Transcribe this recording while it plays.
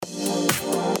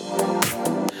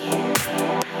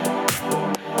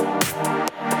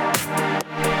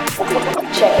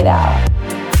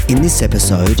In this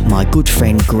episode, my good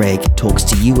friend Greg talks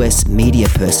to US media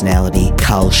personality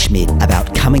Karl Schmid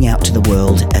about coming out to the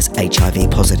world as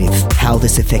HIV positive, how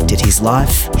this affected his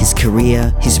life, his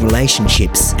career, his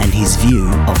relationships, and his view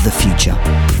of the future.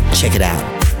 Check it out.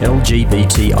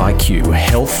 LGBTIQ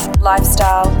health,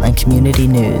 lifestyle, and community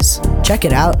news. Check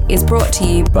it out. Is brought to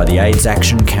you by the AIDS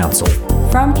Action Council.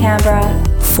 From Canberra.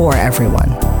 For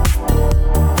everyone.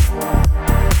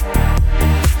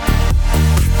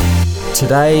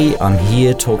 Today I'm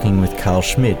here talking with Karl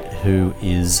Schmid, who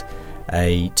is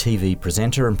a TV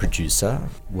presenter and producer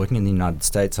working in the United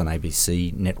States on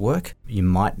ABC Network. You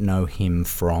might know him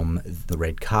from The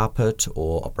Red Carpet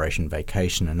or Operation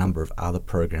Vacation, a number of other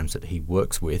programs that he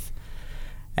works with.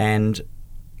 And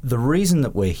the reason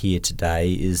that we're here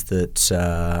today is that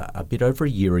a bit over a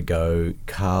year ago,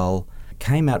 Karl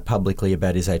came out publicly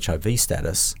about his HIV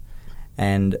status,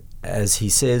 and as he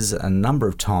says a number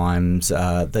of times,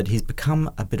 that he's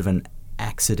become a bit of an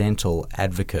accidental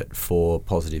advocate for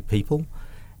positive people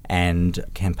and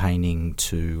campaigning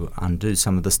to undo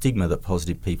some of the stigma that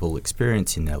positive people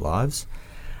experience in their lives.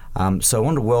 So I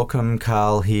want to welcome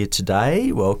Karl here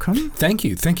today. Welcome. Thank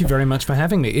you. Thank you very much for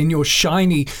having me in your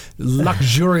shiny,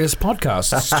 luxurious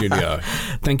podcast studio.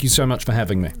 Thank you so much for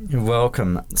having me. You're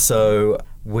welcome. So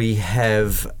we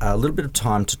have a little bit of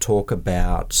time to talk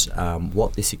about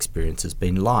what this experience has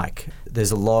been like.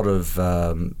 There's a lot of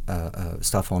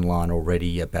stuff online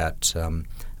already about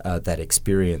that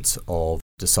experience of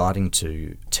deciding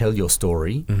to tell your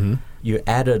story. Mm-hmm. You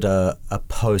added a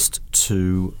post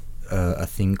to a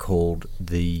thing called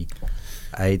the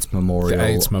AIDS Memorial. The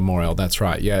AIDS Memorial, that's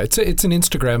right. Yeah, it's an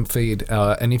Instagram feed,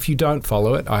 and if you don't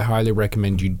follow it, I highly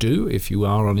recommend you do if you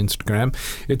are on Instagram.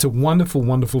 It's a wonderful,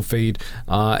 wonderful feed,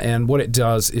 and what it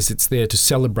does is it's there to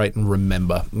celebrate and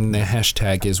remember, and their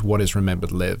hashtag is What Is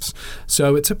Remembered Lives.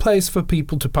 So it's a place for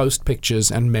people to post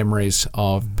pictures and memories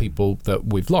of people that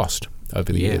we've lost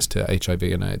over the years to HIV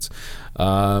and AIDS.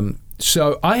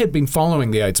 So I had been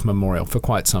following the AIDS Memorial for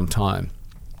quite some time.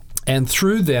 And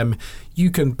through them,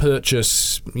 you can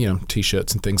purchase,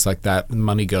 T-shirts and things like that.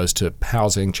 Money goes to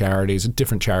housing charities and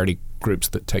different charity groups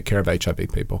that take care of HIV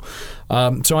people.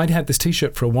 So I'd had this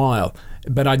T-shirt for a while,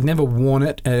 but I'd never worn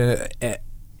it.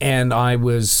 And I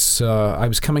was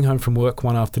coming home from work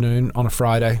one afternoon on a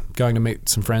Friday, going to meet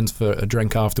some friends for a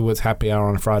drink afterwards, happy hour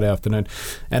on a Friday afternoon.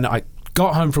 And I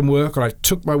got home from work and I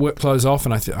took my work clothes off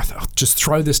and I thought, I'll just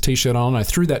throw this T-shirt on. I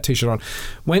threw that T-shirt on,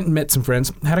 went and met some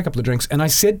friends, had a couple of drinks, and I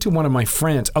said to one of my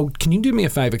friends, "Oh, can you do me a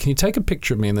favor? Can you take a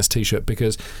picture of me in this T-shirt?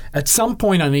 Because at some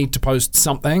point I need to post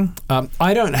something.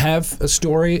 I don't have a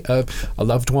story of a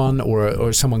loved one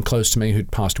or someone close to me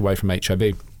who'd passed away from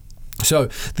HIV. So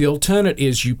the alternate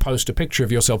is you post a picture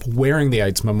of yourself wearing the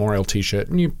AIDS Memorial T-shirt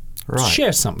and you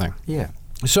share something." Yeah.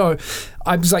 So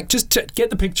I was like, just to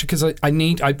get the picture because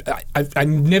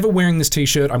I'm never wearing this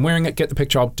T-shirt. I'm wearing it. Get the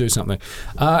picture. I'll do something.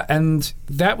 And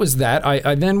that was that.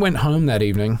 I then went home that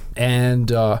evening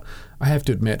and I have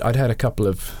to admit I'd had a couple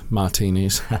of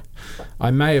martinis. I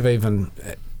may have even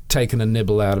taken a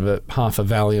nibble out of it, half a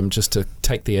Valium just to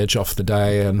take the edge off the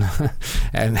day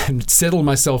and settle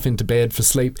myself into bed for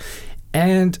sleep.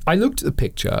 And I looked at the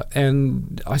picture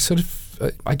and I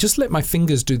just let my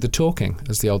fingers do the talking,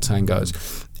 as the old saying goes.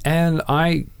 And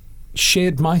I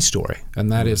shared my story,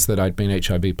 and that is that I'd been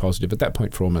HIV positive at that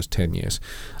point for almost 10 years.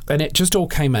 And it just all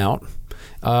came out.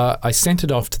 I sent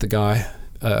it off to the guy,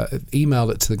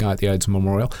 emailed it to the guy at the AIDS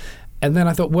Memorial, and then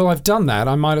I thought, well, I've done that.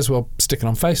 I might as well stick it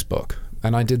on Facebook.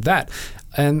 And I did that.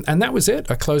 And that was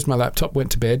it. I closed my laptop, went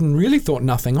to bed, and really thought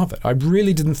nothing of it. I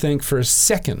really didn't think for a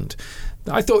second.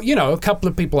 I thought, a couple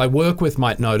of people I work with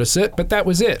might notice it, but that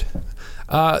was it.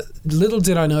 Little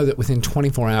did I know that within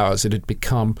 24 hours it had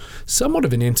become somewhat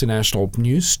of an international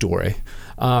news story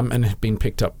and had been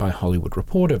picked up by Hollywood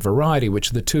Reporter, Variety,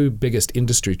 which are the two biggest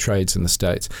industry trades in the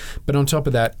States. But on top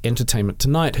of that, Entertainment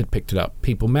Tonight had picked it up.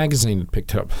 People magazine had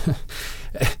picked it up.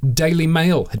 Daily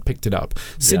Mail had picked it up.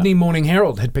 Sydney Morning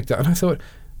Herald had picked it up. And I thought,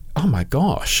 oh my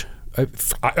gosh.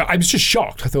 I was just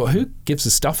shocked. I thought, who gives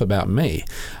a stuff about me?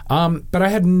 But I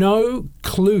had no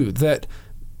clue that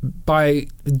by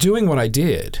doing what I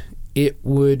did, it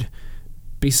would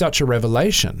be such a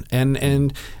revelation.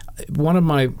 And one of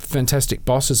my fantastic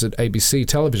bosses at ABC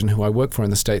Television, who I work for in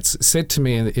the States, said to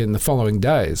me in the following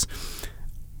days,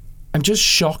 I'm just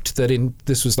shocked that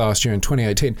this was last year in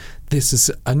 2018, this is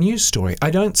a news story.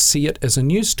 I don't see it as a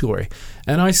news story.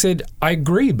 And I said, I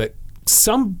agree, but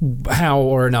somehow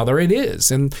or another it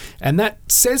is. And that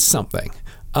says something.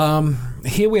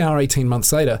 Here we are 18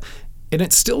 months later, and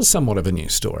it's still somewhat of a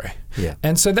news story. Yeah.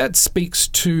 And so that speaks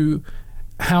to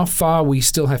how far we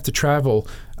still have to travel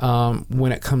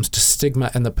when it comes to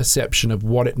stigma and the perception of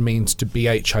what it means to be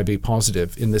HIV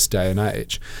positive in this day and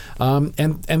age.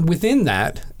 And within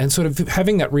that, and sort of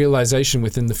having that realization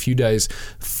within the few days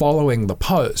following the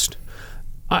post,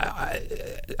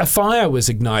 a fire was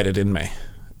ignited in me.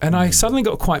 And I suddenly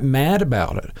got quite mad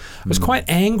about it. I was quite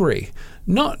angry.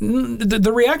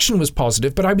 The reaction was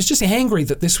positive, but I was just angry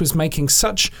that this was making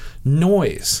such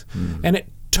noise. And it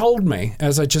told me,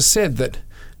 as I just said, that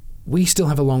we still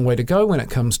have a long way to go when it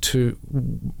comes to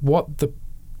what the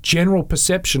general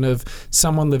perception of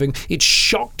someone living. It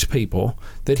shocked people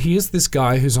that here's this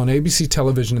guy who's on ABC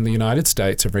television in the United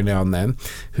States every now and then,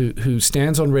 who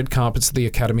stands on red carpets at the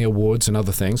Academy Awards and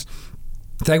other things.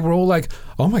 They were all like,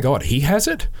 oh my God, he has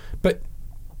it?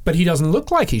 But he doesn't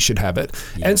look like he should have it.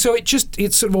 Yeah. And so it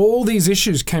sort of all these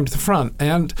issues came to the front.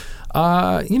 And,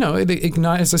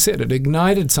 as I said, it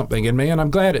ignited something in me, and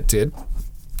I'm glad it did,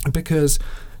 because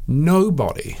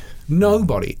nobody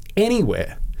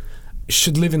anywhere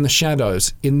should live in the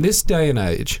shadows in this day and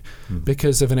age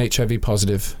because of an HIV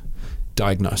positive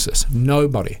diagnosis.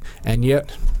 Nobody. And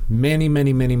yet many,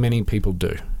 many, many, many people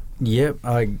do. Yeah,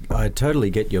 I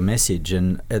totally get your message,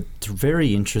 and it's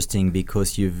very interesting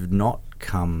because you've not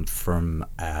come from,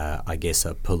 I guess,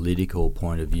 a political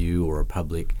point of view or a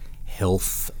public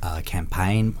health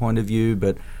campaign point of view,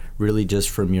 but really just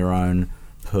from your own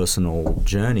personal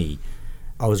journey.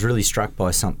 I was really struck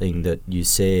by something that you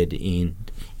said in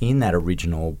that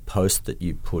original post that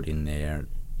you put in there.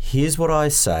 Here's what I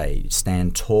say: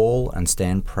 stand tall and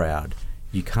stand proud.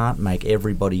 You can't make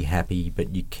everybody happy,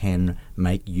 but you can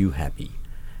make you happy.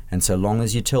 And so long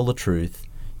as you tell the truth,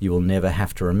 you will never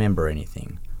have to remember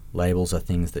anything. Labels are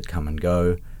things that come and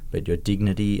go, but your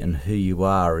dignity and who you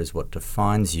are is what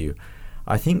defines you.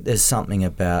 I think there's something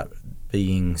about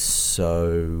being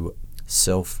so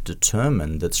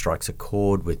self-determined that strikes a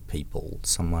chord with people.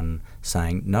 Someone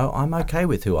saying, no, I'm okay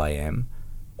with who I am.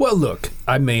 Well, look,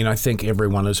 I mean, I think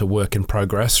everyone is a work in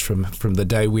progress from the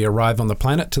day we arrive on the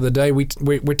planet to the day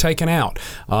we're taken out.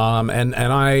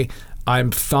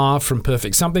 I'm far from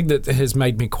perfect. Something that has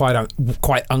made me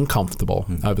quite uncomfortable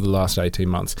over the last 18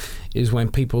 months is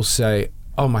when people say,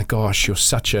 oh my gosh, you're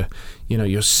such an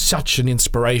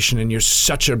inspiration and you're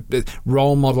such a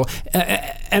role model.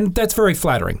 And that's very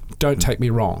flattering. Don't take me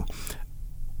wrong.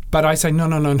 But I say,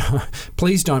 no.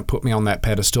 Please don't put me on that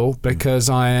pedestal, because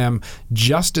I am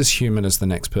just as human as the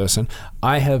next person.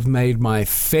 I have made my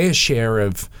fair share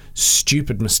of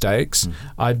stupid mistakes.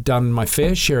 I've done my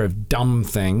fair share of dumb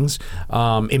things,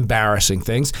 embarrassing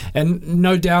things. And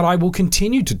no doubt I will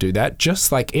continue to do that,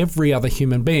 just like every other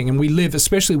human being. And we live,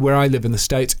 especially where I live in the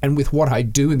States and with what I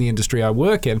do in the industry I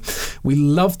work in, we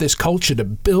love this culture to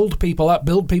build people up,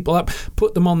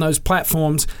 put them on those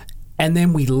platforms, and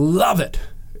then we love it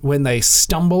when they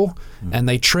stumble and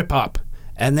they trip up,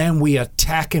 and then we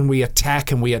attack and we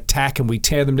attack and we attack and we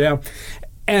tear them down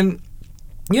and,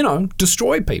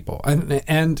 destroy people.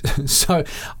 And so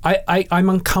I'm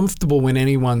uncomfortable when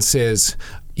anyone says,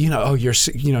 you're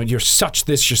such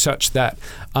this, you're such that.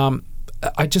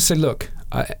 I just say, look,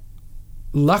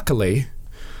 luckily,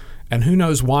 and who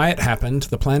knows why it happened,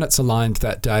 the planets aligned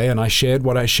that day and I shared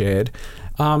what I shared,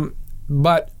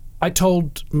 but I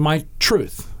told my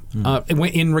truth.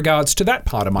 In regards to that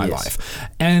part of my life.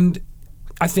 And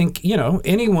I think,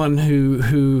 anyone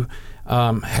who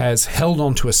has held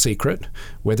on to a secret,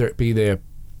 whether it be their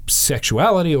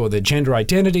sexuality or their gender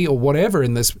identity or whatever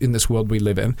in this world we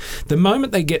live in, the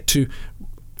moment they get to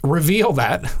reveal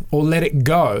that or let it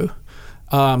go,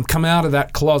 come out of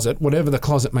that closet, whatever the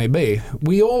closet may be,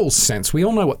 we all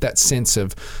know what that sense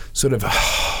of sort of,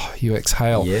 you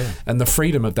exhale, and the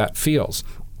freedom of that feels.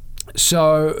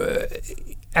 So...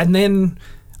 And then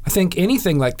I think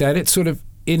anything like that, it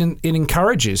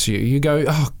encourages you. You go,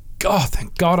 oh, God,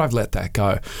 thank God I've let that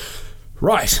go.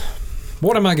 Right,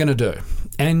 what am I going to do?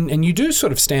 And you do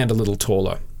sort of stand a little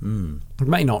taller. It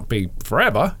may not be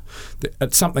forever.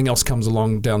 Something else comes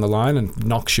along down the line and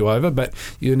knocks you over, but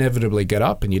you inevitably get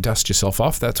up and you dust yourself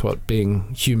off. That's what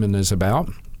being human is about.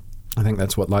 I think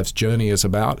that's what life's journey is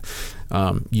about.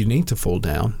 You need to fall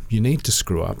down. You need to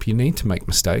screw up. You need to make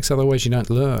mistakes. Otherwise, you don't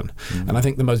learn. And I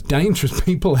think the most dangerous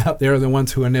people out there are the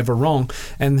ones who are never wrong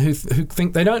and who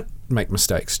think they don't make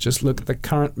mistakes. Just look at the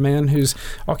current man who's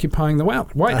occupying the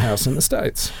White House in the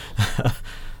States.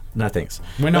 No thanks.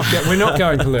 We're not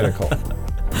going political.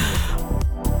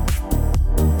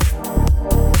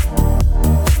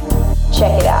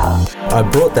 Check it out. I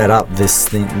brought that up, this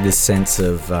sense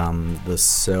of the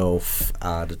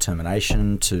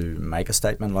self-determination to make a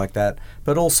statement like that,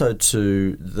 but also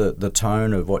to the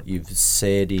tone of what you've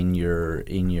said in your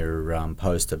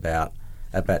post about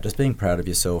about just being proud of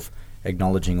yourself,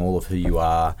 acknowledging all of who you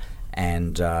are,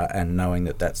 and knowing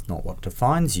that that's not what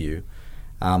defines you.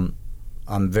 I'm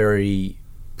very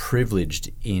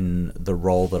privileged in the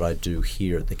role that I do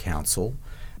here at the council,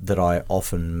 that I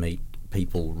often meet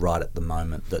people right at the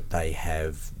moment that they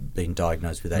have been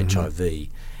diagnosed with HIV,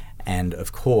 and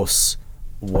of course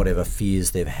whatever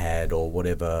fears they've had or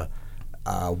whatever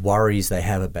worries they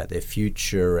have about their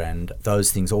future, and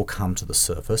those things all come to the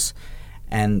surface.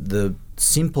 And the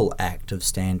simple act of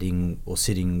standing or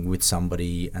sitting with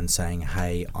somebody and saying,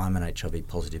 hey, I'm an HIV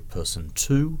positive person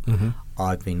too.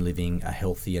 I've been living a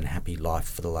healthy and happy life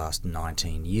for the last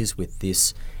 19 years with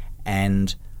this,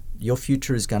 and your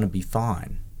future is going to be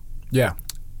fine. Yeah.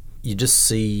 You just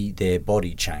see their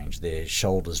body change, their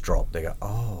shoulders drop. They go,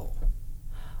 oh.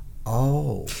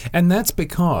 And that's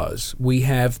because we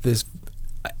have this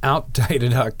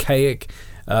outdated, archaic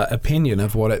opinion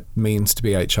of what it means to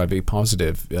be HIV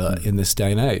positive in this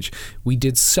day and age. We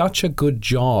did such a good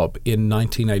job in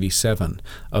 1987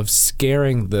 of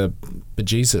scaring the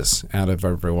bejesus out of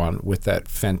everyone with that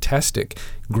fantastic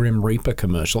Grim Reaper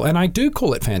commercial. And I do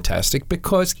call it fantastic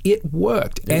because it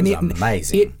worked. It was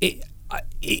amazing.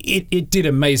 It did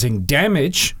amazing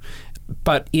damage,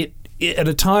 but it at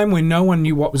a time when no one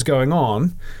knew what was going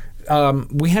on,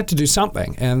 we had to do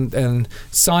something. And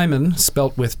Simon,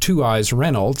 spelt with 2 I's,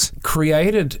 Reynolds,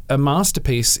 created a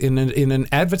masterpiece in an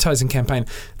advertising campaign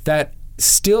that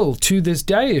still, to this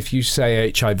day, if you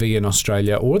say HIV in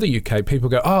Australia or the UK, people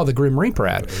go, oh, the Grim Reaper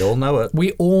ad. We all know it.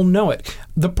 We all know it.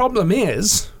 The problem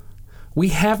is we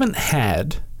haven't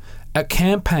had a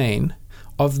campaign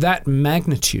of that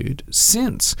magnitude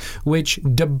since, which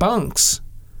debunks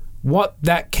what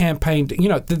that campaign,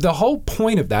 the whole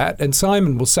point of that, and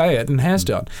Simon will say it and has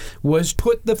done, was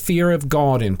put the fear of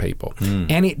God in people.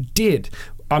 And it did.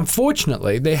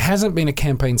 Unfortunately, there hasn't been a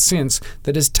campaign since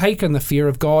that has taken the fear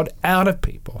of God out of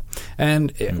people.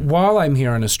 And while I'm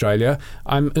here in Australia,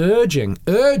 I'm urging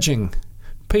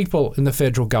people in the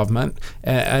federal government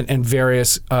and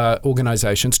various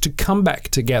organisations to come back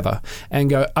together and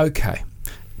go, okay,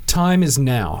 time is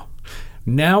now.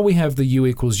 Now we have the U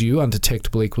equals U,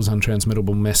 undetectable equals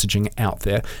untransmittable messaging out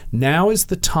there. Now is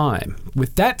the time,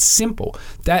 with that simple,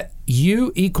 that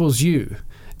U equals U,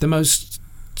 the most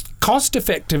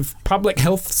cost-effective public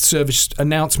health service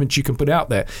announcement you can put out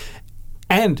there,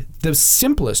 and the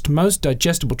simplest, most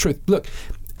digestible truth. Look,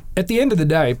 at the end of the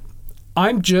day,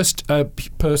 I'm just a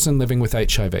person living with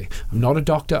HIV. I'm not a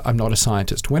doctor. I'm not a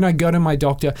scientist. When I go to my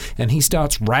doctor and he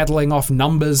starts rattling off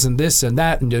numbers and this and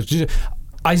that, and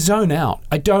I zone out.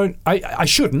 I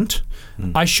shouldn't.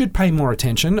 I should pay more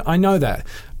attention. I know that.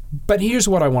 But here's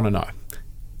what I want to know.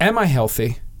 Am I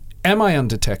healthy? Am I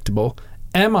undetectable?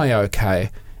 Am I okay?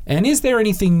 And is there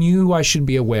anything new I should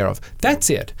be aware of?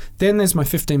 That's it. Then there's my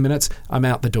 15 minutes. I'm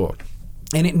out the door.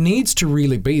 And it needs to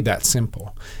really be that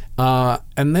simple.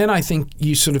 And then I think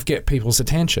you sort of get people's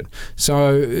attention.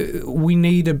 So we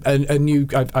need a new...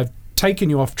 I've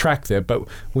taken you off track there, but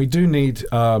we do need...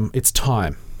 it's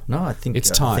time. No, I think it's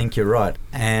time. I think you're right.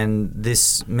 And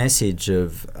this message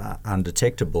of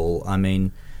undetectable, I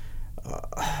mean,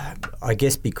 I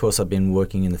guess because I've been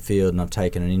working in the field and I've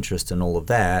taken an interest in all of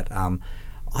that,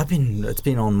 it's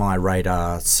been on my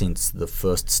radar since the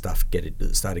first stuff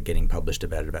started getting published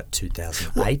about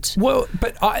 2008. Well,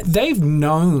 but they've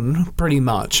known pretty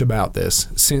much about this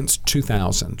since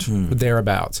 2000,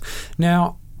 thereabouts.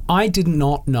 Now, I did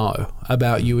not know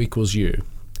about U equals U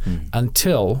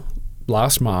until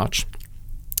last March,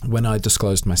 when I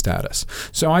disclosed my status.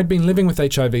 So I'd been living with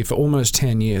HIV for almost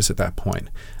 10 years at that point.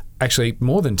 Actually,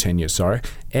 more than 10 years, sorry.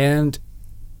 And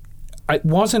it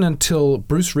wasn't until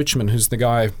Bruce Richmond, who's the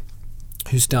guy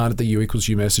who started the U equals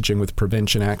U messaging with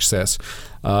Prevention Access,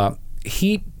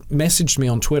 he messaged me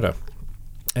on Twitter.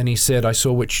 And he said, I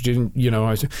saw what you did,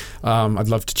 I'd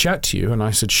love to chat to you. And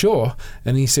I said, sure.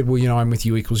 And he said, well, I'm with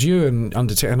U equals U. And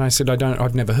I said,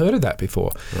 I've never heard of that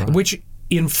before. Right. Which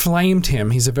inflamed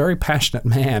him. He's a very passionate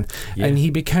man. Yeah. And he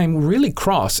became really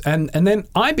cross. And then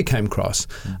I became cross.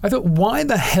 I thought, why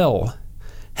the hell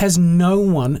has no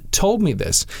one told me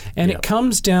this? And it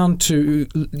comes down to,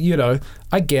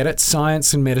 I get it,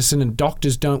 science and medicine, and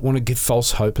doctors don't want to give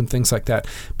false hope and things like that.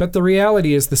 But the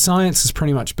reality is the science has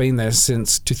pretty much been there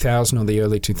since 2000 or the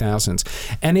early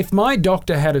 2000s. And if my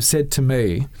doctor had have said to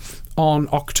me, on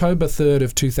October 3rd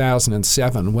of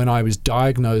 2007, when I was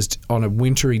diagnosed on a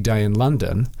wintry day in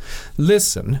London,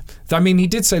 listen, I mean, he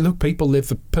did say, look, people live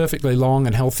for perfectly long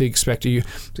and healthy expectancy.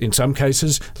 In some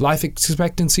cases, life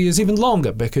expectancy is even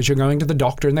longer because you're going to the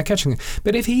doctor and they're catching it.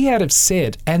 But if he had have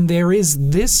said, and there is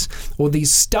this or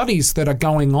these studies that are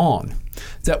going on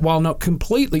that, while not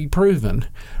completely proven,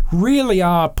 really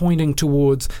are pointing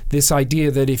towards this idea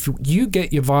that if you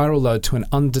get your viral load to an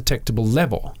undetectable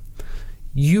level,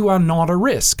 you are not a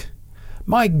risk.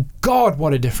 My God,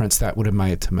 what a difference that would have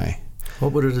made to me.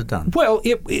 What would it have done? Well,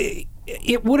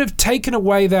 it would have taken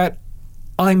away that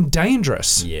I'm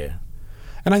dangerous. Yeah.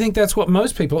 And I think that's what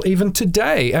most people, even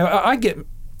today, I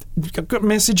got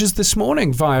messages this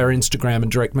morning via Instagram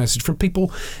and direct message from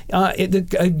people,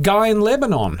 a guy in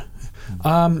Lebanon,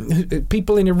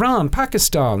 people in Iran,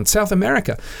 Pakistan, South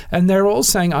America, and they're all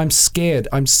saying, I'm scared.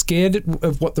 I'm scared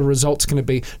of what the result's going to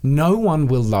be. No one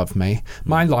will love me.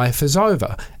 My life is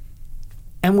over.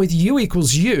 And with U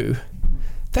equals U,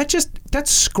 that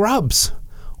scrubs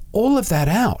all of that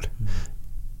out.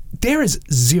 There is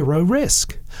zero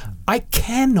risk. I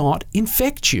cannot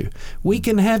infect you. We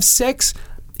can have sex.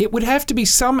 It would have to be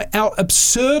some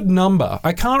absurd number.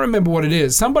 I can't remember what it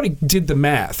is. Somebody did the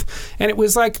math, and it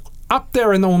was like up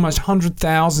there in the almost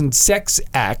 100,000 sex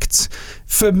acts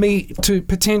for me to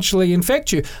potentially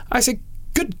infect you. I said,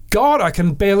 good God, I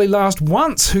can barely last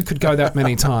once. Who could go that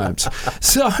many times?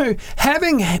 So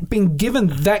having been given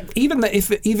that, even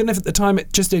if at the time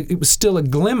it was still a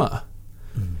glimmer,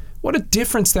 what a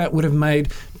difference that would have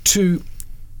made to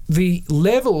the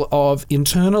level of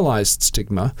internalized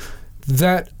stigma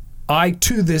that I,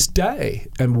 to this day,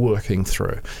 am working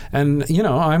through. And,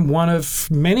 I'm one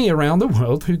of many around the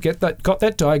world who got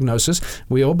that diagnosis.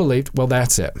 We all believed, well,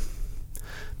 that's it.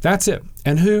 That's it.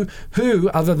 And who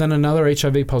other than another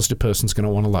HIV positive person is going to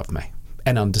want to love me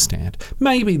and understand?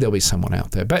 Maybe there'll be someone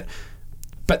out there. But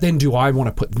then do I want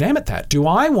to put them at that? Do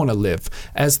I want to live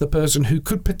as the person who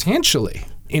could potentially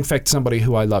infect somebody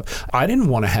who I love? I didn't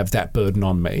want to have that burden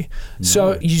on me. No.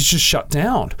 So you just shut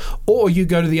down. Or you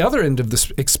go to the other end of the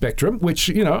spectrum, which,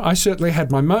 I certainly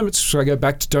had my moments, so I go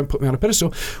back to don't put me on a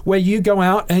pedestal, where you go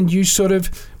out and you sort of,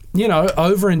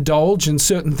 overindulge in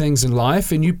certain things in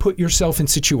life, and you put yourself in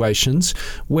situations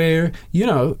where,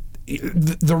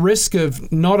 the risk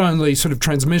of not only sort of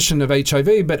transmission of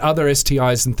HIV, but other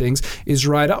STIs and things is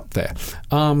right up there.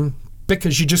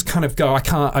 Because you just kind of go, at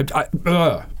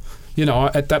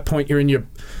that point you're in your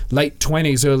late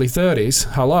 20s, early 30s.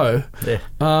 Hello. Yeah.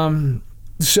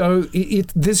 So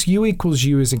this U equals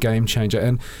U is a game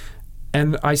changer.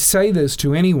 And I say this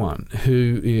to anyone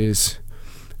who is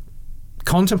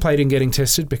contemplating getting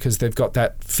tested because they've got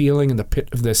that feeling in the pit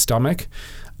of their stomach.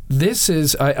 This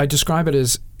is, I describe it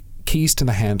as keys to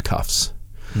the handcuffs.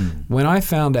 When I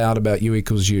found out about U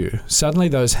equals U, suddenly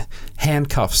those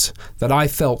handcuffs that I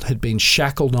felt had been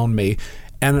shackled on me,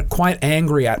 and quite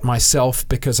angry at myself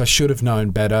because I should have known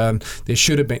better, and there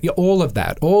should have been all of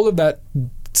that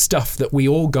stuff that we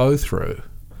all go through.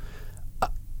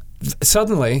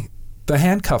 Suddenly, the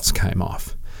handcuffs came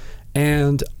off,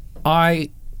 and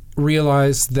I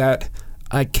realized that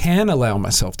I can allow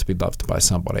myself to be loved by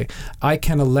somebody. I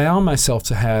can allow myself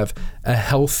to have a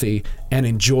healthy and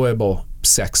enjoyable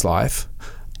sex life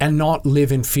and not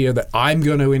live in fear that I'm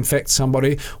going to infect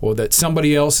somebody or that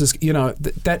somebody else is,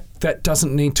 that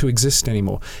doesn't need to exist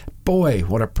anymore. Boy,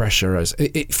 what a pressure is.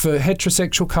 For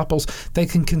heterosexual couples, they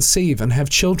can conceive and have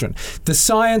children. The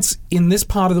science in this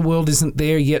part of the world isn't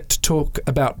there yet to talk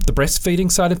about the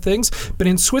breastfeeding side of things, but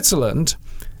in Switzerland,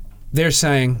 they're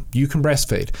saying you can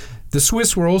breastfeed. The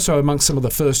Swiss were also amongst some of the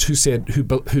first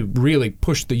who really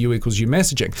pushed the U equals U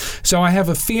messaging. So I have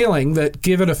a feeling that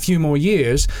give it a few more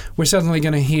years, we're suddenly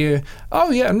going to hear,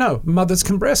 oh yeah, no, mothers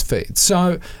can breastfeed.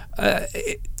 So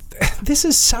this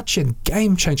is such a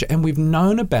game changer, and we've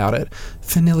known about it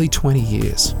for nearly 20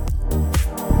 years.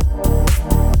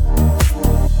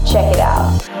 Check it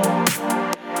out.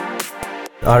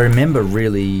 I remember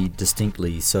really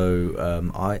distinctly.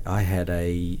 So I had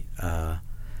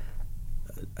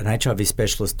an HIV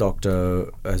specialist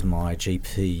doctor as my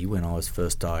GP when I was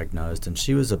first diagnosed, and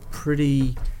she was a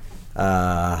pretty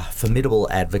formidable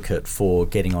advocate for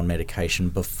getting on medication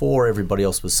before everybody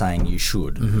else was saying you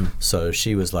should. Mm-hmm. So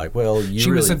she was like, well,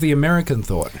 she was of the American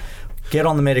thought. Get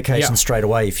on the medication straight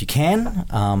away if you can,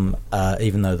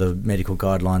 even though the medical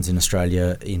guidelines in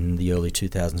Australia in the early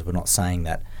 2000s were not saying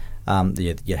that.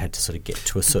 You had to sort of get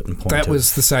to a certain point. That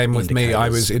was the same with me. I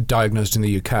was diagnosed in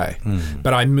the UK,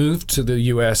 but I moved to the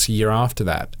US a year after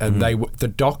that, and the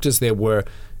doctors there were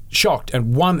shocked,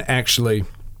 and one actually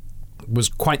was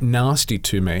quite nasty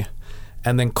to me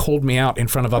and then called me out in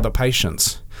front of other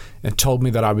patients and told me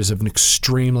that I was an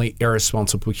extremely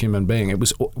irresponsible human being. It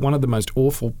was one of the most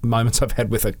awful moments I've had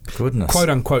with a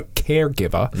quote-unquote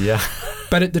caregiver. Yeah.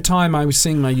 But at the time, I was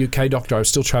seeing my UK doctor. I was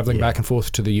still travelling back and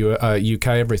forth to the UK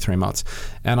every 3 months.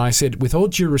 And I said, with all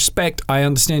due respect, I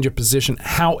understand your position.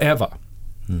 However,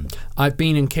 I've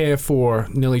been in care for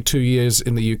nearly 2 years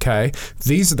in the UK.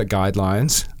 These are the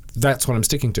guidelines. That's what I'm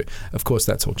sticking to. Of course,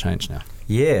 that's all changed now.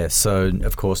 Yeah, so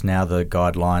of course now the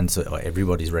guidelines,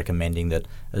 everybody's recommending that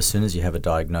as soon as you have a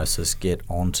diagnosis, get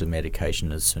onto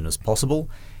medication as soon as possible,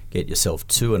 get yourself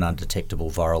to an undetectable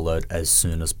viral load as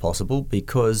soon as possible,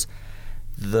 because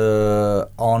the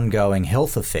ongoing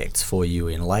health effects for you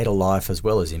in later life as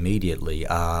well as immediately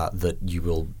are that you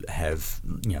will have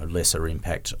lesser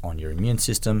impact on your immune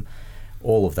system,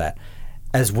 all of that.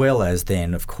 As well as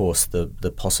then, of course, the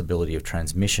possibility of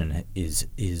transmission is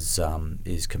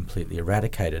completely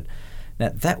eradicated.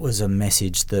 Now, that was a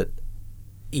message that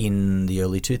in the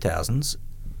early 2000s,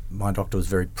 my doctor was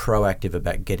very proactive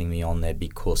about getting me on there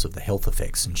because of the health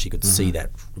effects, and she could see that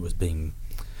it was being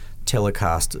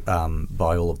telecast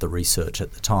by all of the research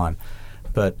at the time.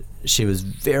 But she was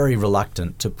very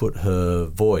reluctant to put her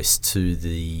voice to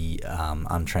the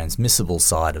untransmissible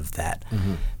side of that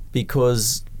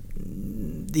because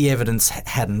the evidence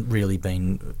hadn't really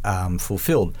been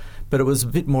fulfilled. But it was a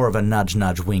bit more of a nudge,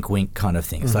 nudge, wink, wink kind of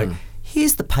thing. It's like,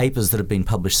 here's the papers that have been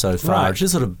published so far. Right.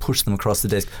 Just sort of push them across the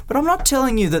desk. But I'm not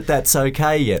telling you that that's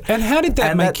okay yet. And how did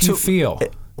that make you feel?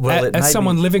 As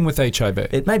someone living with HIV?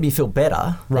 It made me feel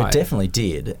better. Right. It definitely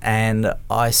did. And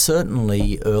I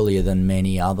certainly, earlier than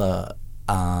many other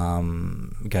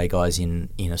gay guys in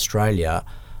Australia,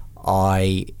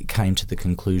 I came to the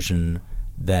conclusion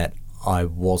that I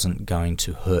wasn't going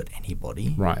to hurt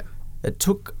anybody. Right. It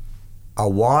took a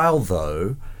while,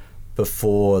 though,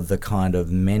 before the kind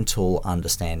of mental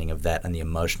understanding of that and the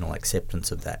emotional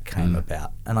acceptance of that came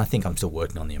about. And I think I'm still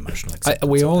working on the emotional acceptance.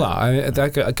 We all are.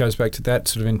 That goes back to that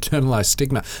sort of internalized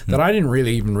stigma that I didn't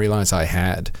really even realize I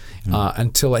had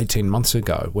until 18 months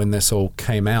ago when this all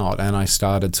came out and I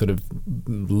started sort of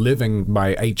living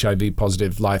my HIV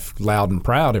positive life loud and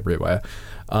proud everywhere.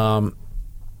 Up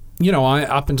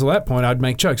until that point, I'd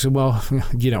make jokes. Well,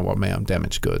 you know what, man, I'm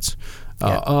damaged goods.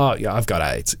 I've got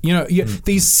AIDS.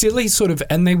 These silly sort of,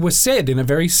 and they were said in a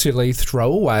very silly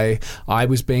throwaway. I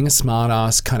was being a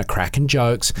smartass, kind of cracking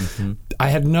jokes. I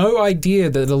had no idea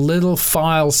that a little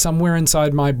file somewhere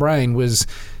inside my brain was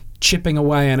chipping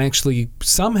away and actually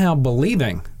somehow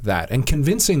believing that and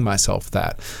convincing myself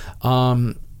that.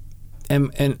 And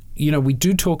we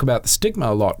do talk about the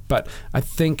stigma a lot, but I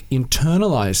think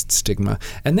internalized stigma,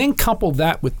 and then couple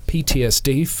that with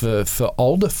PTSD for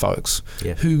older folks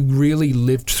who really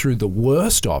lived through the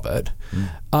worst of it.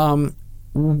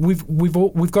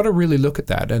 We've got to really look at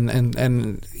that, and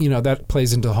that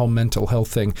plays into the whole mental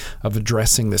health thing of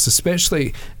addressing this,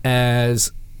 especially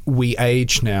as we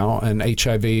age now and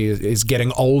HIV is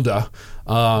getting older.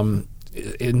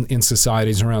 In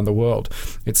societies around the world,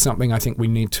 it's something I think we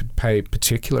need to pay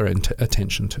particular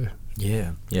attention to.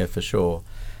 Yeah, for sure.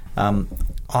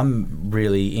 I'm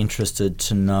really interested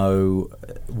to know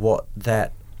what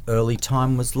that early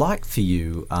time was like for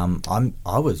you.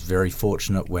 I was very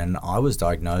fortunate when I was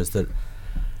diagnosed that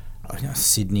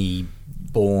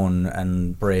Sydney-born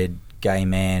and bred gay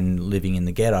man living in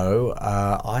the ghetto.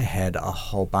 I had a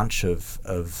whole bunch of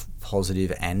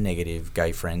positive and negative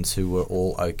gay friends who were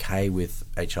all okay with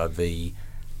HIV.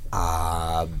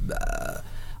 I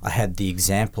had the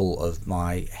example of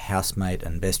my housemate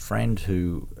and best friend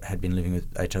who had been living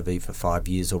with HIV for 5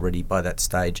 years already by that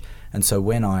stage. And so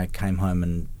when I came home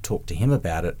and talked to him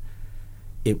about it,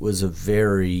 it was a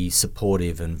very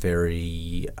supportive and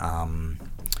very, a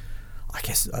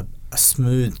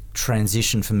smooth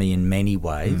transition for me in many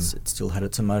ways. It still had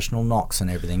its emotional knocks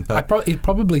and everything, but it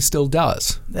probably still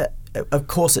does. Of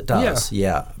course it does,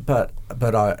 yeah. But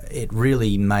it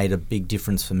really made a big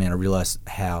difference for me, and I realised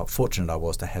how fortunate I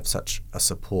was to have such a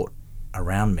support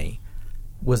around me.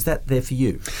 Was that there for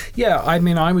you? Yeah, I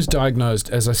mean, I was diagnosed,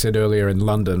 as I said earlier, in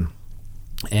London,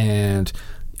 and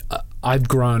I'd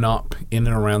grown up in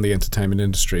and around the entertainment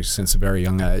industry since a very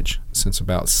young age, since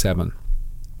about 7.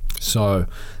 So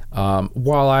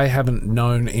while I haven't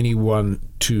known anyone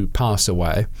to pass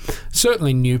away,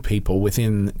 certainly knew people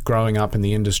within growing up in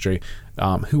the industry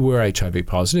who were HIV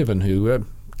positive and who were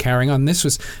carrying on. This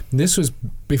was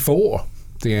before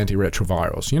the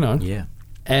antiretrovirals, Yeah.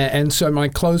 And so my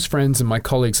close friends and my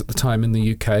colleagues at the time in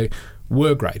the UK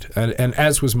were great, and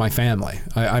as was my family.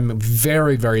 I'm a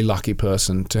very, very lucky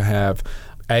person to have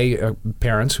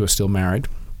parents who are still married,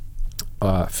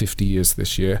 50 years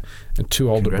this year, and 2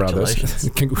 older brothers.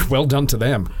 Congratulations. Well done to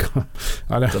them.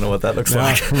 I Don't know what that looks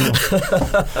like.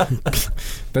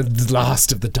 The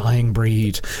last of the dying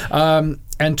breed.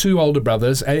 And 2 older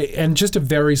brothers, and just a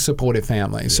very supportive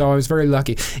family. So I was very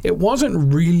lucky. It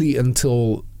wasn't really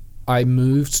until I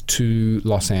moved to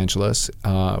Los Angeles,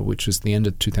 which was the end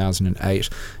of 2008,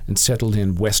 and settled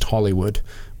in West Hollywood,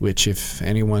 which if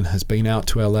anyone has been out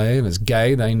to LA and is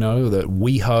gay, they know that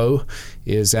WeHo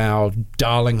is our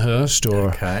Darlinghurst,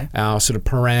 or our sort of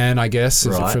Paran, I guess,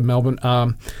 for Melbourne,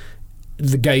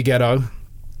 the gay ghetto.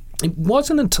 It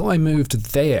wasn't until I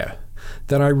moved there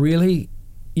that I really,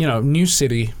 new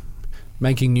city,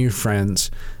 making new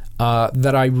friends,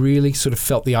 that I really sort of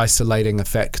felt the isolating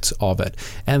effects of it.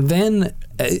 And then,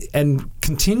 and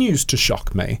continues to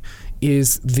shock me,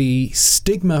 is the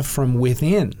stigma from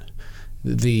within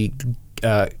the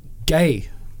gay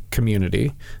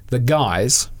community, the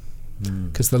guys,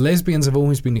 because the lesbians have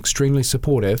always been extremely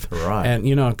supportive. Right.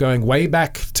 And, going way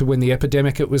back to when the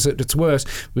epidemic was at its worst,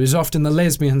 it was often the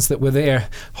lesbians that were there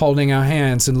holding our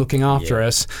hands and looking after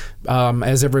us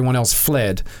as everyone else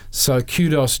fled. So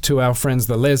kudos to our friends,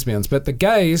 the lesbians. But the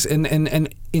gays, and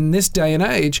in this day and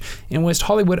age, in West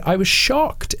Hollywood, I was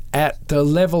shocked at the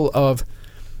level of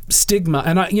stigma.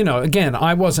 And again,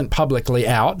 I wasn't publicly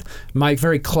out. My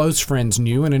very close friends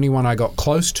knew, and anyone I got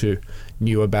close to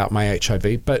knew about my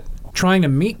HIV. But trying to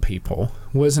meet people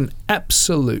was an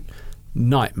absolute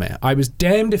nightmare. I was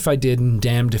damned if I did and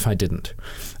damned if I didn't.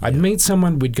 I'd meet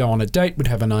someone, we'd go on a date, we'd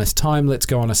have a nice time, let's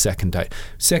go on a second date.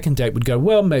 Second date would go,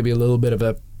 well, maybe a little bit of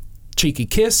a cheeky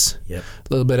kiss, a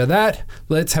little bit of that,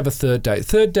 let's have a third date.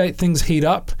 Third date, things heat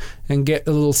up and get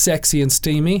a little sexy and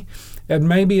steamy, and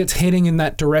maybe it's heading in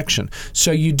that direction.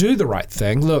 So you do the right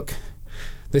thing. Look,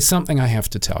 there's something I have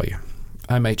to tell you.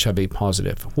 I'm HIV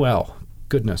positive. Well,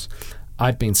 goodness,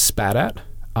 I've been spat at.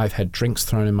 I've had drinks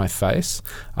thrown in my face.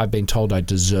 I've been told I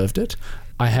deserved it.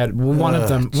 I had one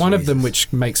of them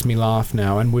which makes me laugh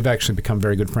now, and we've actually become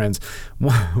very good friends.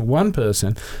 One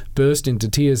person burst into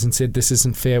tears and said, "This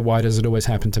isn't fair. Why does it always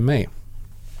happen to me?"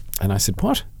 And I said,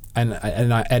 "What?" And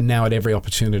now at every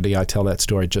opportunity I tell that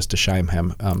story just to shame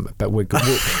him. But we're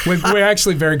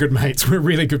actually very good mates. We're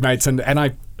really good mates, and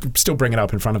I still bring it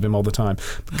up in front of him all the time.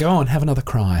 But go on, have another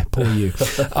cry, poor you.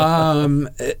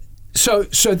 So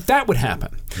that would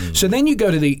happen. So then you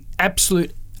go to the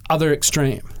absolute other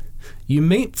extreme. You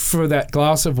meet for that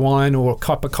glass of wine or a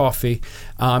cup of coffee,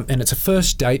 and it's a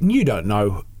first date, and you don't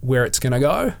know where it's going to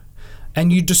go.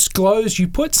 And you disclose, you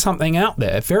put something out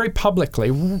there very publicly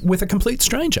with a complete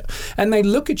stranger. And they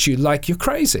look at you like you're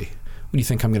crazy. What, do you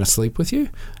think I'm going to sleep with you?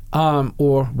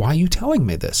 Or why are you telling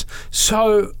me this?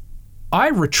 So I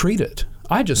retreated.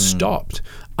 I just stopped.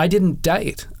 I didn't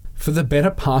date for the better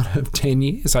part of 10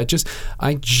 years. I just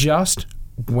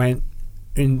went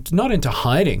not into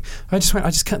hiding.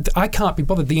 I can't be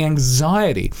bothered. The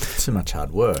anxiety. Too much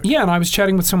hard work. Yeah, and I was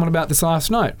chatting with someone about this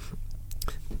last night.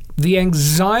 The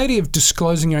anxiety of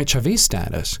disclosing your HIV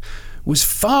status was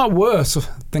far worse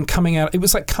than coming out. It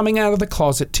was like coming out of the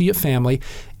closet to your family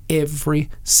every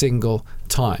single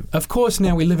time. Of course,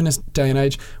 now we live in a day and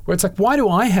age where it's like, why do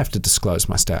I have to disclose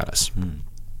my status?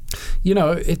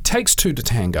 It takes two to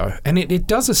tango, and it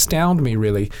does astound me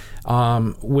really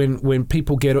when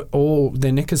people get all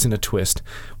their knickers in a twist.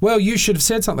 Well, you should have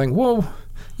said something. Well,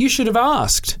 you should have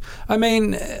asked. I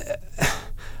mean,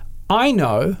 I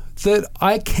know that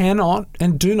I cannot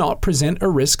and do not present a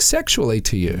risk sexually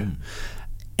to you.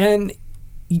 And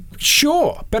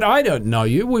sure, but I don't know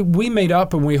you. We meet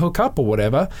up and we hook up or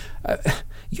whatever.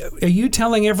 Are you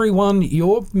telling everyone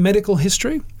your medical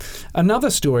history? Another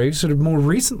story, sort of more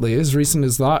recently, as recent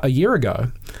as a year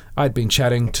ago, I'd been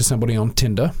chatting to somebody on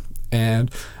Tinder, and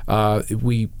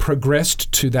we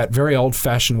progressed to that very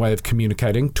old-fashioned way of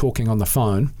communicating, talking on the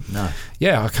phone. No.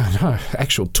 Yeah,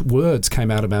 actual words came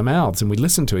out of our mouths, and we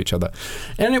listened to each other.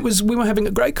 And we were having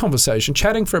a great conversation,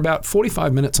 chatting for about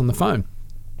 45 minutes on the phone.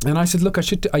 And I said, look, I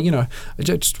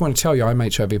just want to tell you I'm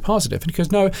HIV positive. And he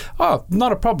goes, no,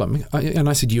 not a problem. And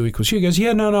I said, U equals U. He goes,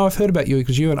 yeah, no, I've heard about U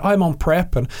equals U, and I'm on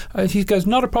PrEP. And he goes,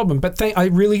 not a problem, but I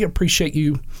really appreciate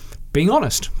you being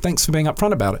honest. Thanks for being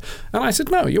upfront about it. And I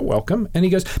said, no, you're welcome. And he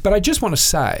goes, but I just want to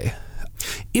say,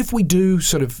 if we do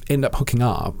sort of end up hooking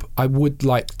up, I would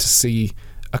like to see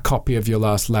a copy of your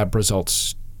last lab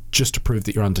results just to prove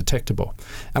that you're undetectable.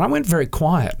 And I went very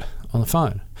quiet on the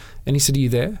phone. And he said, are you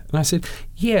there? And I said,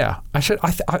 yeah. I said,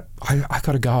 I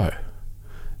got to go.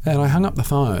 And I hung up the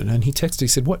phone, and he texted. He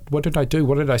said, what did I do?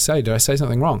 What did I say? Did I say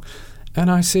something wrong?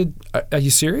 And I said, are you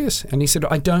serious? And he said,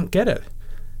 I don't get it.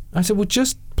 I said, well,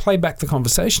 just play back the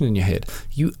conversation in your head.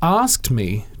 You asked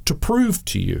me to prove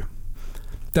to you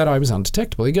that I was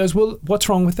undetectable. He goes, well, what's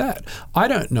wrong with that? I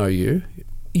don't know you.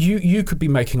 You could be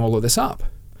making all of this up.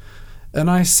 And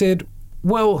I said,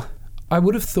 well, I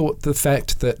would have thought the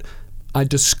fact that I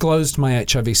disclosed my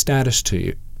HIV status to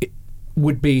you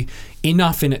would be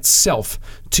enough in itself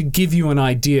to give you an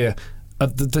idea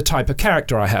of the type of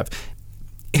character I have.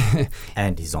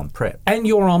 And he's on PrEP. And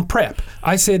you're on PrEP.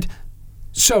 I said,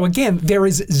 so again, there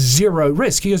is zero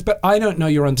risk. He goes, but I don't know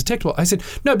you're undetectable. I said,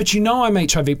 no, but you know I'm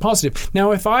HIV positive.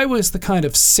 Now, if I was the kind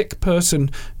of sick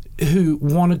person who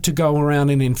wanted to go around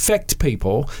and infect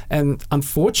people, and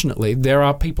unfortunately there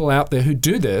are people out there who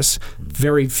do this,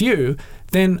 very few,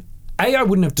 then A, I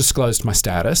wouldn't have disclosed my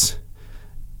status,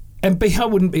 and B, I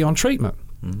wouldn't be on treatment.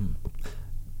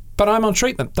 But I'm on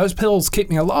treatment. Those pills keep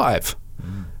me alive.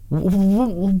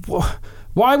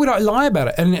 Why would I lie about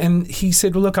it? And he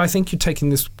said, well, look, I think you're taking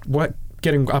this,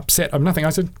 getting upset of nothing. I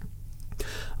said,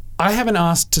 I haven't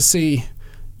asked to see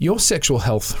your sexual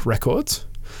health records.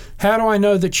 How do I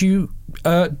know that you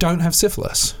don't have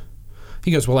syphilis?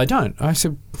 He goes, well, I don't. I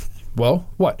said, well,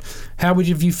 what? How would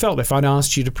have you felt if I'd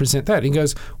asked you to present that? He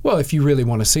goes, well, if you really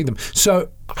want to see them. So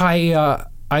I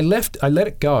let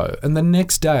it go. And the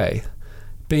next day,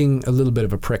 being a little bit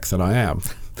of a prick that I am,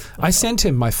 I sent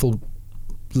him my full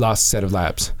last set of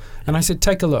labs. And I said,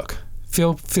 take a look.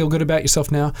 Feel good about yourself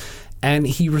now? And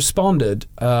he responded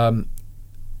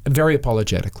very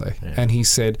apologetically. Yeah. And he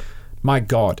said, my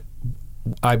God,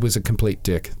 I was a complete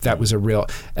dick. That was a real...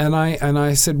 And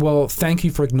I said, well, thank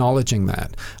you for acknowledging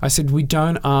that. I said, we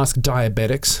don't ask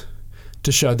diabetics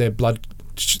to show their blood,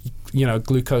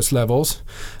 glucose levels.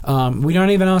 We don't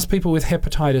even ask people with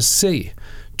hepatitis C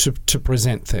to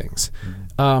present things.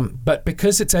 But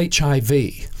because it's HIV,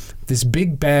 this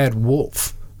big bad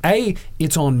wolf, A,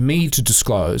 it's on me to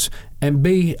disclose, and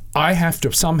B, I have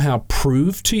to somehow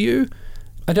prove to you.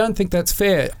 I don't think that's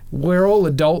fair. We're all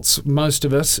adults, most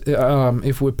of us,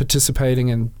 if we're participating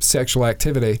in sexual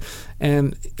activity.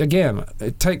 And again,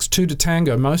 it takes two to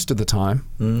tango most of the time.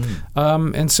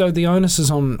 And so the onus is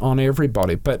on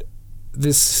everybody. But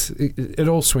it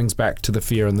all swings back to the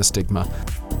fear and the stigma.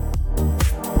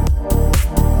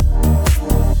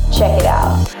 Check it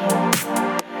out.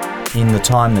 In the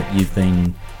time that you've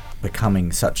been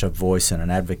becoming such a voice and an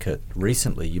advocate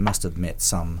recently, you must have met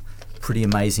some pretty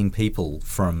amazing people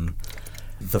from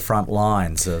the front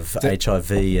lines of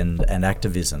HIV and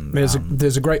activism.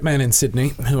 There's a great man in Sydney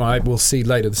who I will see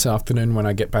later this afternoon when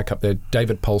I get back up there,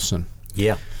 David Paulson.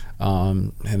 Yeah.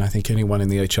 And I think anyone in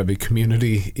the HIV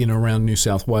community in around New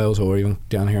South Wales or even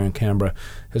down here in Canberra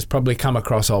has probably come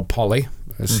across old Polly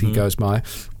as he goes by.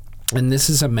 And this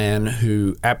is a man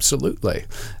who absolutely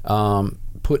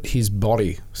put his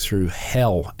body through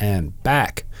hell and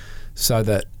back so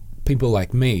that people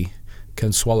like me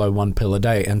can swallow one pill a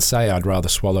day and say I'd rather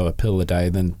swallow a pill a day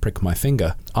than prick my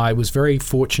finger. I was very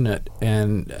fortunate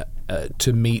and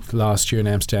to meet last year in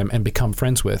Amsterdam and become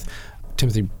friends with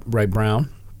Timothy Ray Brown,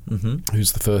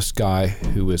 who's the first guy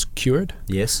who was cured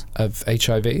of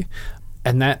HIV.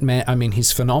 And that man, I mean,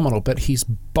 he's phenomenal, but his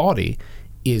body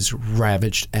is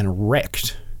ravaged and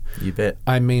wrecked. You bet.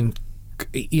 I mean,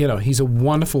 he's a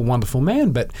wonderful, wonderful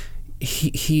man, but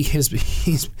he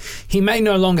may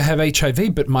no longer have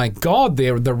HIV, but my God,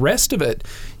 the rest of it,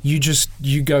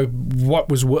 you go, what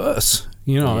was worse?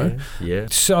 Yeah.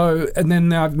 So, and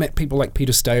then I've met people like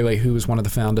Peter Staley, who was one of the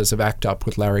founders of ACT UP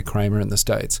with Larry Kramer in the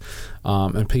States,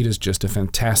 and Peter's just a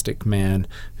fantastic man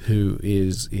who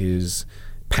is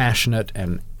passionate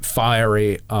and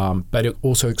fiery, but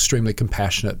also extremely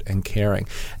compassionate and caring.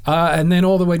 And then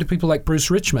all the way to people like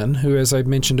Bruce Richmond, who, as I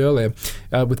mentioned earlier,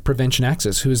 with Prevention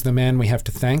Access, who is the man we have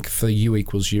to thank for U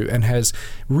equals U and has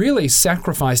really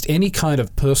sacrificed any kind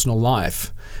of personal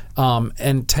life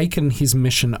and taken his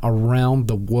mission around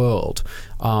the world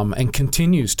and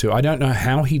continues to. I don't know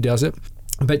how he does it.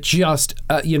 But just,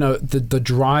 the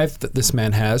drive that this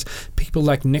man has, people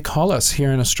like Nick Hollis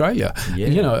here in Australia. Yeah,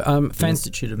 the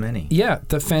Institute of Many. Yeah,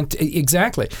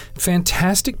 exactly.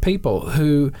 Fantastic people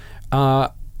who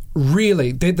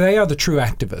really, they are the true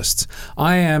activists.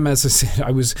 I am, as I said,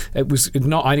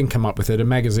 I didn't come up with it. A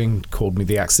magazine called me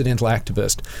the accidental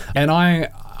activist. And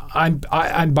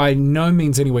I'm by no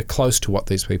means anywhere close to what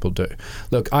these people do.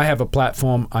 Look, I have a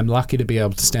platform. I'm lucky to be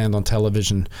able to stand on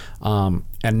television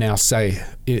and now say,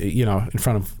 in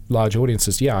front of large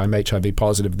audiences, yeah, I'm HIV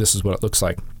positive. This is what it looks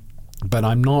like. But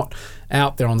I'm not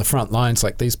out there on the front lines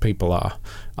like these people are,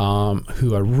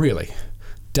 who are really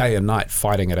day and night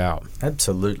fighting it out.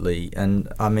 Absolutely.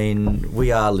 And I mean,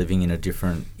 we are living in a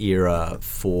different era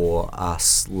for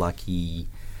us lucky,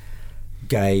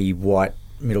 gay, white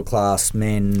middle-class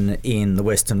men in the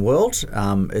Western world.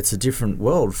 It's a different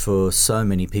world for so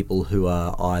many people who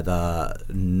are either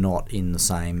not in the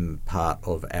same part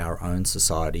of our own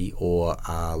society or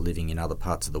are living in other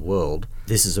parts of the world.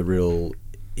 This is a real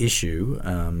issue,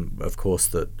 of course,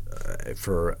 that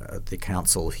for the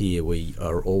council here, we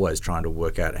are always trying to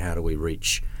work out how do we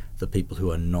reach the people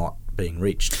who are not being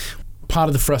reached. Part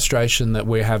of the frustration that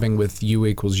we're having with U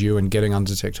equals U and getting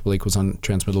undetectable equals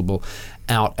untransmittable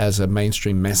out as a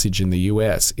mainstream message in the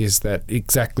US is that,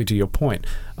 exactly to your point,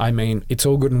 I mean, it's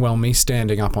all good and well me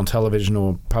standing up on television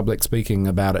or public speaking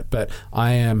about it, but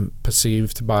I am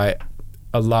perceived by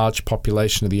a large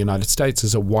population of the United States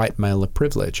as a white male of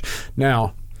privilege.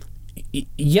 Now,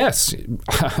 yes,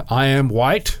 I am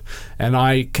white and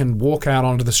I can walk out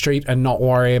onto the street and not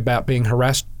worry about being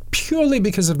harassed purely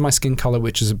because of my skin color,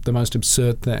 which is the most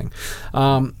absurd thing.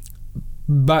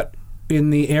 But in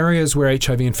the areas where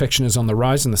HIV infection is on the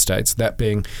rise in the States, that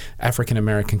being African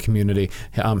American community,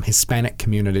 Hispanic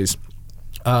communities,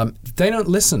 they don't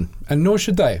listen, and nor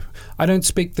should they. I don't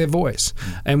speak their voice.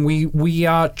 And we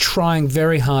are trying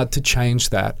very hard to change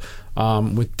that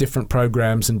with different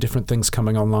programs and different things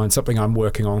coming online, something I'm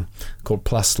working on called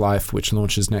Plus Life, which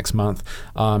launches next month,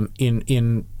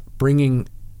 in bringing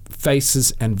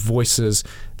faces and voices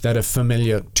that are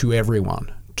familiar to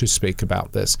everyone to speak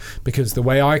about this. Because the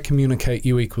way I communicate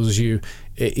U equals U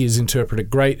is interpreted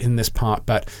great in this part,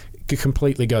 but it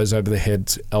completely goes over the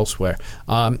heads elsewhere.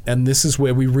 And this is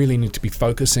where we really need to be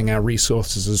focusing our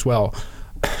resources as well.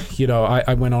 You know,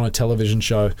 I went on a television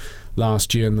show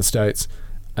last year in the States,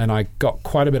 and I got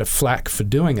quite a bit of flack for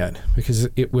doing it because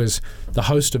the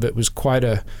host of it was quite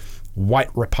a white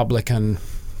Republican,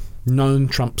 known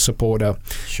Trump supporter.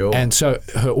 Sure. And so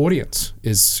her audience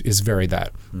is very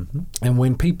that. Mm-hmm. And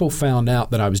when people found out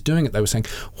that I was doing it, they were saying,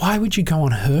 why would you go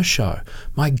on her show?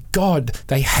 My God,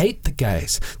 they hate the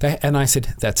gays. And I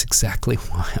said, that's exactly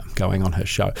why I'm going on her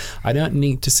show. I don't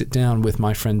need to sit down with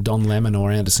my friend Don Lemon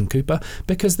or Anderson Cooper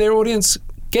because their audience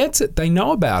gets it. They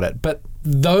know about it. But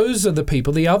those are the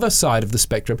people, the other side of the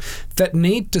spectrum, that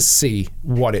need to see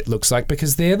what it looks like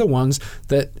because they're the ones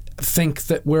that think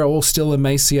that we're all still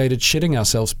emaciated, shitting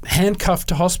ourselves, handcuffed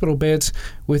to hospital beds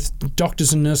with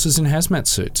doctors and nurses in hazmat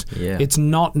suits. Yeah. It's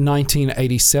not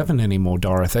 1987 anymore,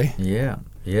 Dorothy. Yeah.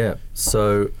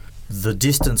 So the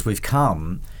distance we've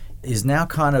come is now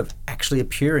kind of actually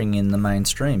appearing in the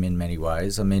mainstream in many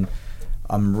ways. I mean,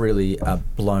 I'm really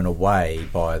blown away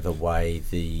by the way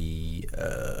the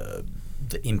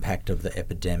impact of the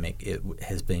epidemic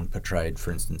has been portrayed,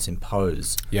 for instance, in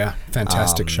Pose. Yeah,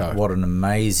 fantastic show. What an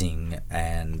amazing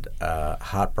and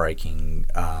heartbreaking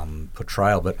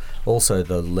portrayal, but also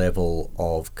the level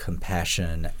of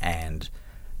compassion and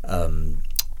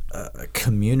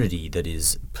community that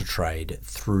is portrayed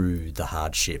through the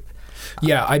hardship.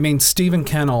 Yeah, I mean, Stephen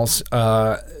Cannells,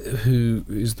 who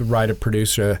is the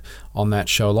writer-producer on that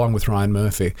show, along with Ryan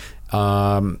Murphy,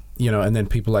 and then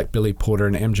people like Billy Porter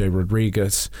and MJ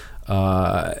Rodriguez.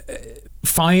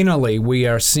 Finally,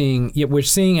 we're seeing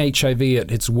HIV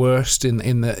at its worst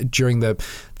during the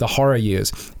horror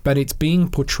years, but it's being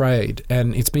portrayed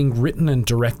and it's being written and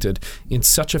directed in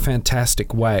such a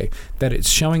fantastic way that it's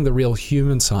showing the real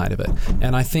human side of it.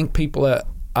 And I think people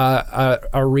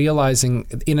are realizing,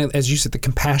 as you said, the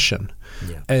compassion,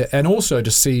 and also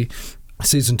to see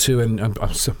season 2, and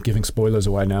I'm giving spoilers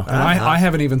away now. And I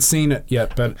haven't even seen it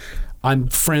yet, but I'm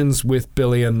friends with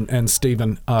Billy and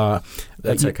Stephen.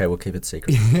 That's okay, we'll keep it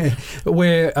secret.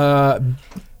 Where,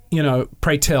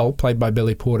 Pray Tell, played by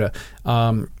Billy Porter,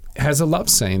 has a love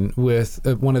scene with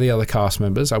one of the other cast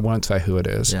members. I won't say who it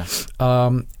is. Yeah.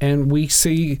 And we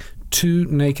see 2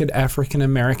 naked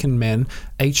African-American men,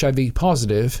 HIV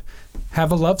positive,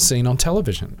 have a love scene on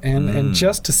television. And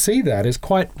just to see that is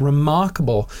quite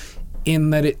remarkable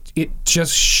in that it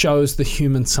just shows the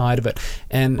human side of it.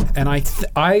 And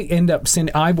I end up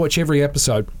I watch every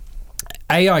episode.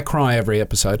 A, I cry every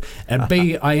episode. And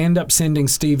B, I end up sending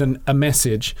Stephen a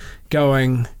message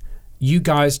going, you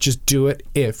guys just do it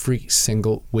every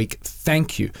single week.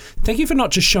 Thank you. Thank you for not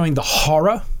just showing the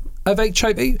horror of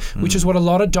HIV, which is what a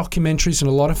lot of documentaries and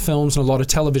a lot of films and a lot of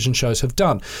television shows have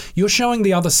done. You're showing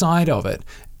the other side of it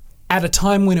at a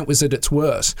time when it was at its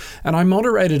worst. And I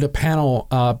moderated a panel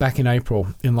back in April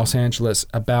in Los Angeles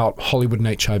about Hollywood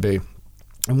and HIV.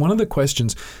 And one of the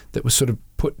questions that was sort of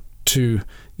put to,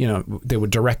 there were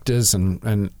directors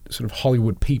and sort of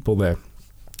Hollywood people there,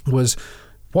 was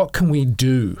what can we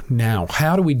do now?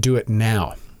 How do we do it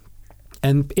now?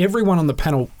 And everyone on the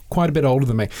panel, quite a bit older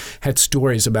than me, had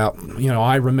stories about,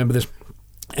 I remember this.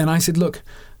 And I said, look,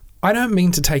 I don't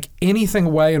mean to take anything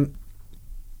away and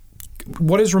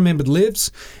what is remembered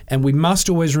lives, and we must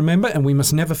always remember, and we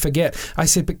must never forget. I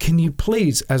said, but can you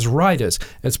please, as writers,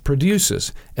 as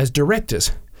producers, as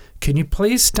directors, can you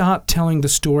please start telling the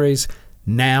stories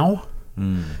now?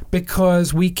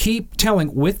 Because we keep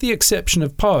telling, with the exception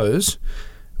of Pose,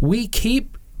 we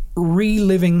keep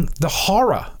reliving the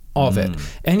horror of it.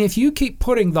 And if you keep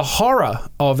putting the horror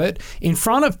of it in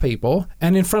front of people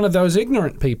and in front of those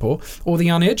ignorant people or the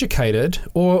uneducated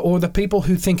or the people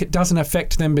who think it doesn't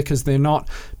affect them because they're not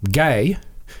gay.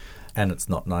 And it's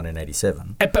not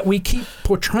 1987. But we keep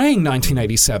portraying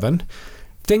 1987.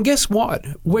 Then guess what?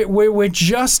 We're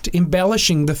just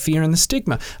embellishing the fear and the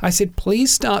stigma. I said,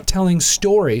 please start telling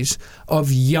stories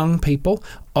of young people,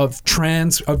 of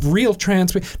real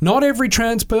trans people. Not every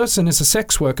trans person is a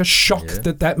sex worker, shocked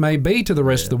that may be to the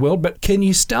rest of the world, but can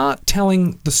you start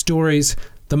telling the stories,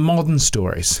 the modern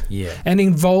stories, and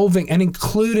involving and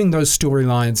including those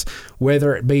storylines,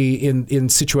 whether it be in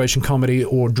situation comedy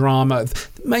or drama,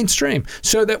 mainstream,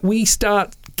 so that we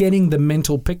start getting the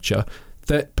mental picture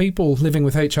that people living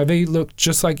with HIV look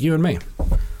just like you and me.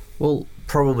 Well,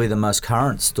 probably the most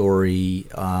current story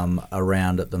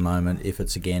around at the moment, if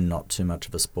it's again not too much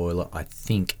of a spoiler, I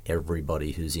think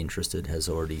everybody who's interested has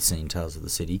already seen Tales of the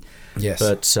City. Yes.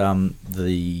 But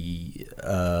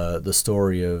the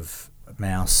story of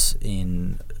Mouse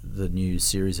in the new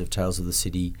series of Tales of the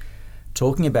City,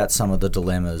 talking about some of the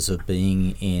dilemmas of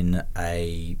being in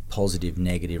a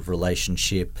positive-negative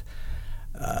relationship,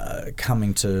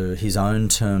 coming to his own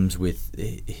terms with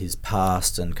his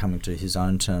past and coming to his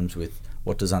own terms with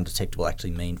what does undetectable actually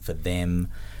mean for them,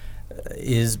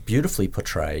 is beautifully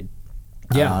portrayed.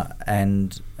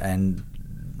 And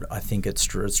I think it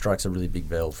strikes a really big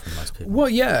bell for most people. Well,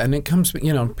 yeah, and it comes,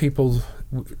 people,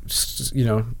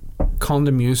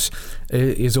 condom use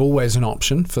is always an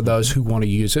option for those who want to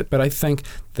use it. But I think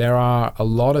there are a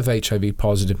lot of HIV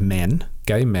positive men,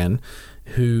 gay men,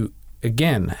 who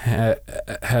again,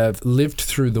 have lived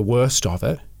through the worst of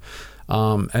it,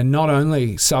 and not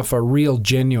only suffer real,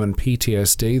 genuine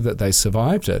PTSD that they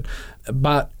survived it,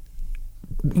 but,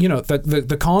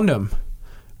 the condom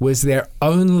was their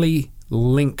only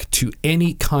link to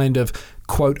any kind of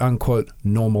quote-unquote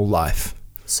normal life.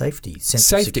 Safety,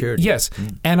 sense of security. Yes.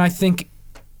 And I think,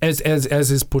 as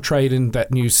is portrayed in that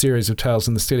new series of Tales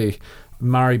in the City,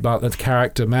 Murray Bartlett's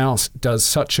character Mouse does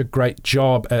such a great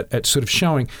job at sort of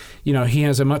showing, he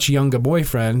has a much younger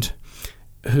boyfriend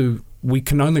who we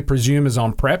can only presume is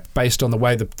on PrEP based on the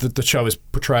way the show is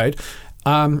portrayed.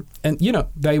 And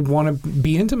they want to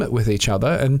be intimate with each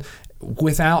other and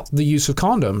without the use of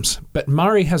condoms. But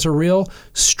Murray has a real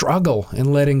struggle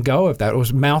in letting go of that, or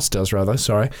Mouse does rather,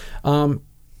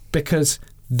 because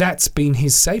that's been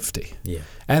his safety. Yeah.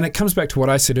 And it comes back to what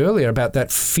I said earlier about that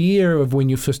fear of when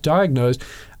you're first diagnosed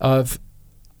of,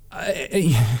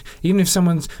 even if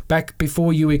someone's back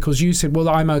before you equals you said, well,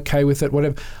 I'm okay with it,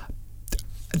 whatever.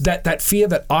 That fear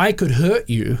that I could hurt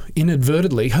you,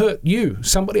 inadvertently hurt you,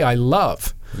 somebody I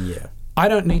love. Yeah. I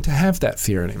don't need to have that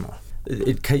fear anymore.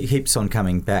 It keeps on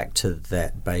coming back to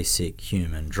that basic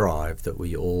human drive that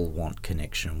we all want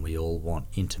connection, we all want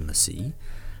intimacy.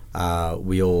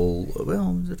 We all,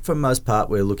 for the most part,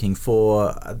 we're looking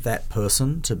for that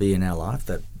person to be in our life,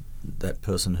 that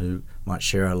person who might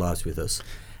share our lives with us.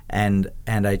 And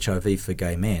HIV for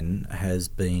gay men has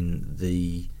been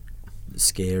the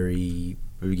scary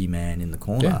boogeyman in the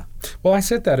corner. Yeah. Well, I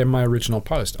said that in my original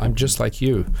post. I'm just like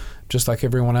you, just like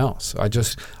everyone else. I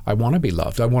want to be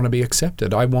loved. I want to be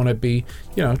accepted. I want to be,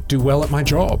 do well at my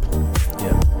job.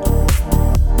 Yeah.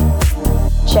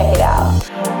 Check it out.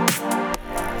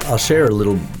 I'll share a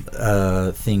little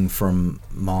thing from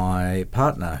my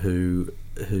partner who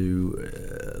it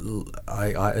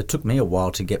took me a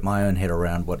while to get my own head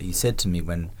around what he said to me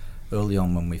early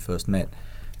on when we first met,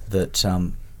 that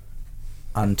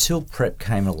until PrEP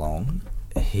came along,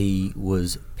 he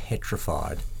was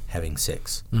petrified having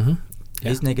sex. Mm-hmm. Yeah.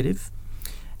 He's negative,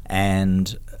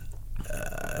 and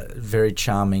very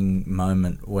charming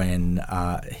moment when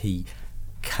he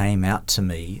came out to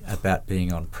me about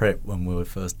being on PrEP when we were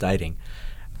first dating,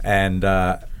 and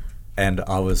I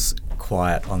was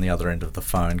quiet on the other end of the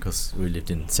phone because we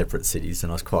lived in separate cities,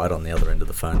 and I was quiet on the other end of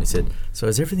the phone. He said, "So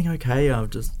is everything okay? I've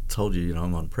just told you,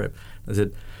 I'm on PrEP." I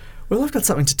said, "Well, I've got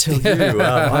something to tell you.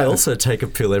 I also take a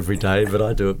pill every day, but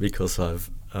I do it because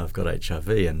I've got HIV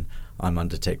and I'm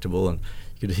undetectable." And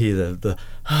you could hear the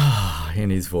in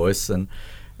his voice, and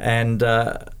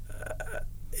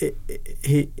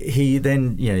he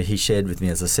then, he shared with me,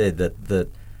 as I said, that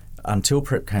until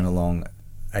PrEP came along,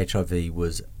 HIV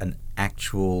was an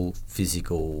actual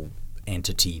physical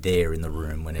entity there in the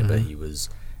room whenever he was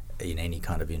in any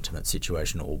kind of intimate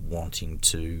situation or wanting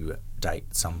to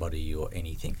date somebody or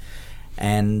anything.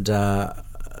 And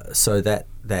so that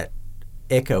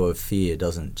echo of fear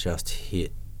doesn't just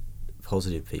hit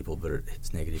positive people, but it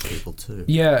hits negative people too.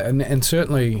 Yeah, and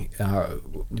certainly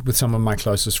with some of my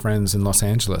closest friends in Los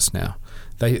Angeles now,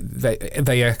 they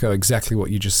echo exactly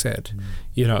what you just said.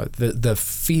 You know, the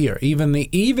fear,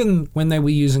 even when they were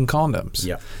using condoms,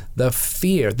 the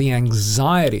fear, the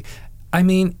anxiety. I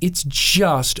mean, it's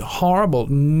just horrible.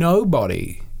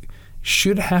 Nobody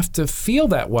should have to feel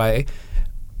that way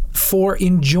for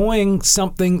enjoying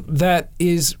something that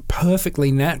is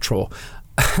perfectly natural.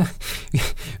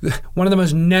 One of the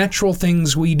most natural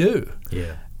things we do.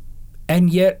 Yeah. And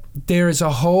yet there is a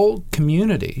whole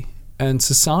community and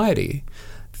society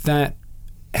that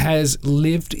has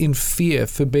lived in fear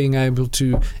for being able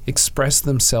to express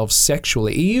themselves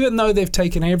sexually, even though they've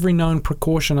taken every known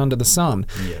precaution under the sun.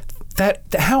 Yeah.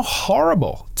 How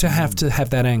horrible to have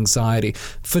that anxiety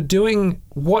for doing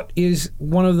what is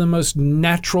one of the most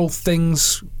natural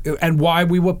things and why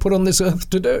we were put on this earth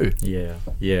to do. Yeah,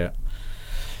 yeah.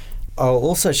 I'll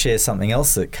also share something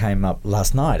else that came up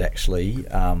last night, actually.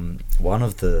 One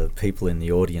of the people in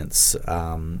the audience,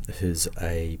 who's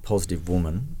a positive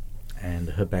woman,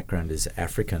 and her background is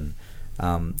African,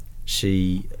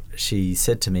 she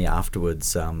said to me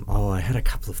afterwards, I had a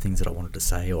couple of things that I wanted to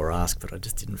say or ask, but I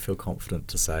just didn't feel confident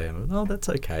to say. And that's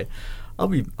okay. I'll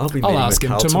be meeting ask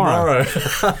with him Karl tomorrow.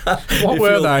 What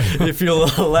were they? If you'll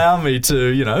allow me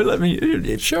to, let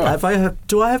me. Sure.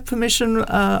 Do I have permission?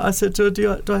 I said to her,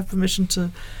 do I have permission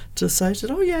to say? She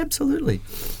said, oh yeah, absolutely.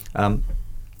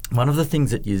 One of the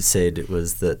things that you said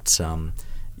was that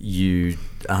you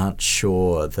aren't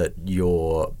sure that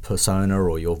your persona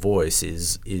or your voice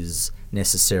is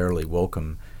necessarily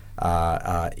welcome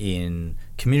in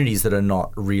communities that are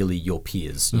not really your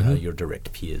peers, your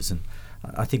direct peers. And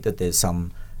I think that there's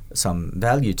some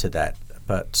value to that,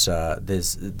 but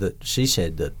she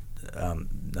said that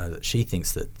she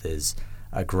thinks that there's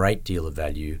a great deal of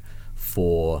value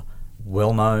for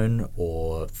well-known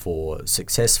or for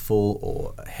successful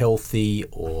or healthy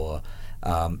or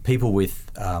people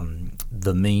with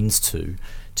the means to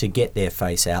get their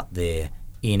face out there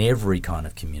in every kind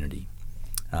of community.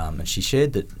 And she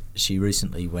shared that she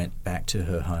recently went back to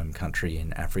her home country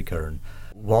in Africa, and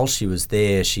while she was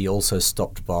there, she also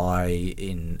stopped by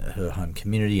in her home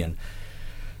community, and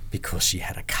because she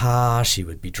had a car, she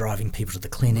would be driving people to the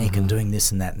clinic and doing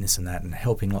this and that and this and that and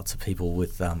helping lots of people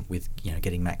with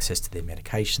getting access to their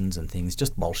medications and things,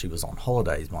 just while she was on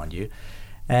holidays, mind you.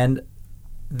 And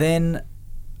then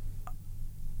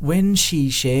when she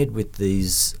shared with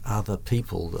these other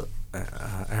people,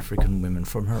 African women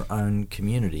from her own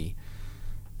community,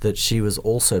 that she was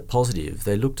also positive,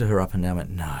 they looked at her up and down and went,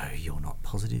 no, you're not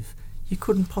positive. You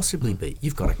couldn't possibly be.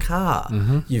 You've got a car.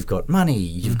 You've got money.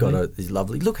 You've got this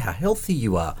lovely, look how healthy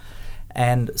you are.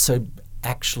 And so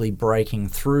actually breaking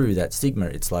through that stigma,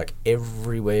 it's like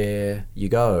everywhere you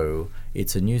go,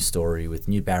 it's a new story with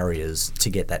new barriers to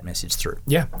get that message through.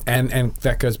 Yeah, and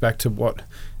that goes back to what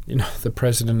the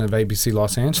president of ABC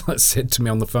Los Angeles said to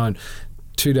me on the phone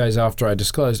 2 days after I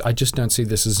disclosed. I just don't see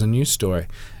this as a news story.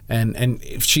 And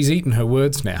she's eaten her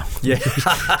words now. Yeah.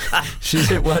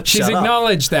 she's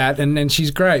acknowledged that, and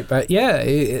she's great. But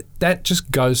yeah, that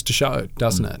just goes to show,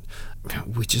 doesn't it?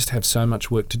 We just have so much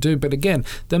work to do. But again,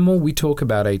 the more we talk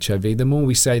about HIV, the more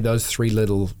we say those three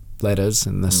little letters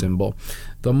in the symbol,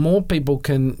 the more people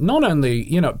can not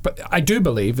only, but I do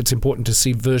believe it's important to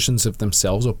see versions of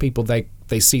themselves or people they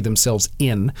see themselves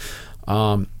in,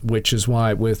 which is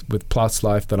why with Plus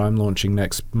Life that I'm launching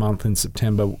next month in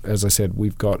September, as I said,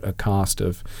 we've got a cast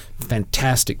of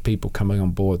fantastic people coming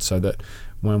on board so that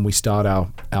when we start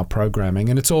our programming,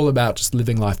 and it's all about just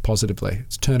living life positively.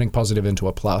 It's turning positive into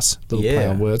a plus, little play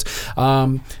on words,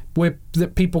 where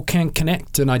that people can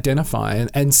connect and identify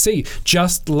and see,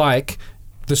 just like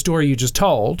the story you just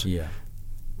told. Yeah.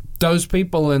 Those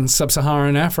people in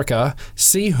sub-Saharan Africa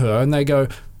see her and they go,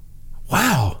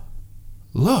 wow,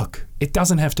 look, it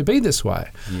doesn't have to be this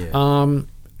way. Yeah.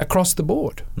 Across the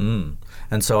board. And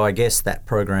so I guess that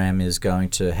program is going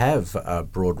to have a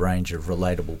broad range of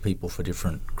relatable people for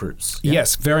different groups. Yeah?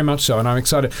 Yes, very much so. And I'm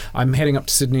excited. I'm heading up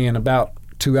to Sydney in about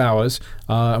 2 hours,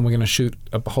 and we're going to shoot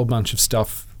a whole bunch of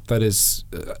stuff that is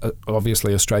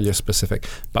obviously Australia specific,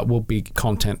 but will be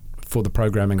content for the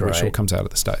programming which all comes out of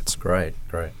the States. Great.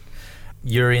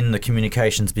 You're in the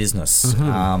communications business.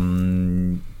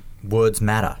 Words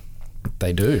matter.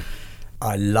 They do.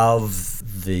 I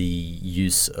love the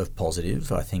use of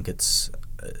positive. I think it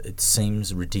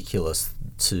seems ridiculous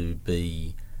to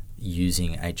be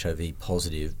using HIV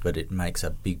positive, but it makes a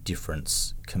big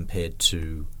difference compared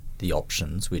to the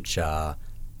options, which are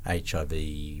HIV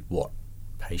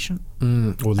patient?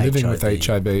 Or living with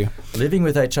HIV. Living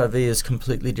with HIV is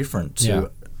completely different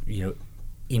to,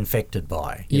 infected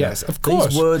by. Yes, of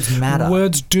course. These words matter.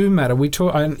 Words do matter. We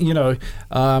talk,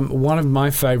 one of my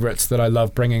favorites that I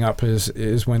love bringing up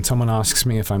is when someone asks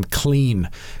me if I'm clean.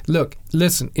 Look,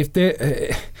 listen, if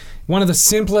they're... one of the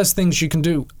simplest things you can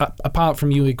do, apart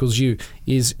from U equals U,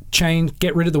 is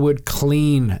get rid of the word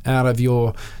clean out of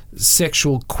your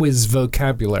sexual quiz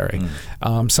vocabulary.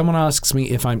 Someone asks me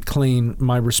if I'm clean,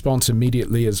 my response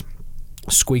immediately is,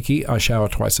 squeaky, I shower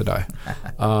twice a day.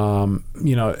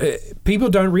 People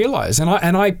don't realize, and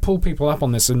I pull people up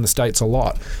on this in the States a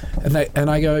lot, and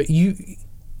I go,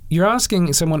 you're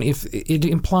asking someone if it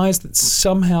implies that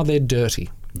somehow they're dirty,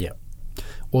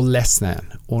 or less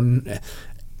than,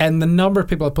 and the number of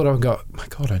people I put up and go, oh my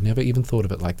God, I never even thought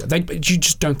of it like that. You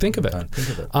just don't think of it.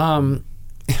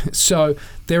 So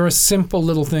there are simple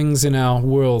little things in our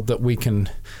world that we can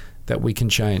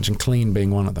change, and clean being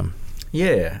one of them.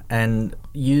 Yeah, and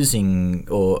using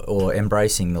or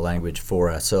embracing the language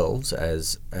for ourselves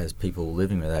as people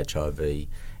living with HIV,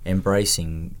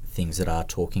 embracing things that are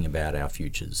talking about our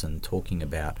futures and talking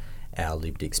about our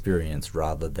lived experience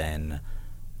rather than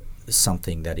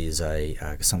something that is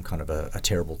some kind of a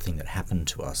terrible thing that happened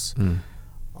to us.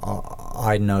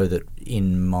 I know that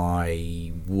in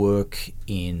my work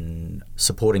in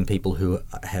supporting people who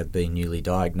have been newly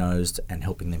diagnosed and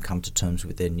helping them come to terms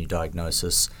with their new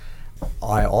diagnosis,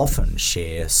 I often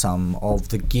share some of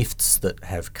the gifts that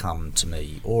have come to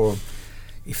me, or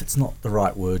if it's not the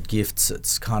right word, gifts,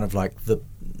 it's kind of like the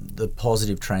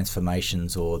positive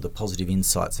transformations or the positive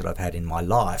insights that I've had in my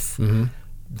life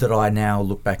that I now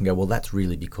look back and go, well, that's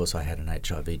really because I had an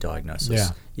HIV diagnosis.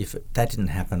 Yeah. If that didn't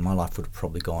happen, my life would have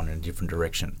probably gone in a different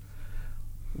direction.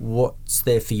 What's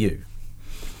there for you?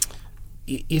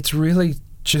 It's really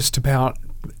just about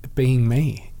being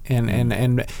me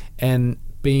and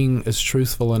being as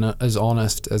truthful and as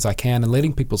honest as I can, and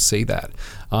letting people see that.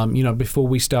 Before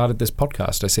we started this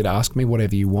podcast, I said, ask me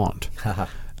whatever you want.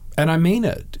 And I mean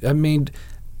it.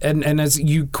 And as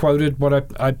you quoted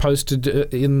what I posted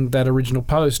in that original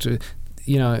post,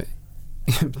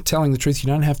 telling the truth, you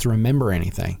don't have to remember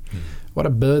anything. What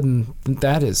a burden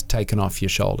that is taken off your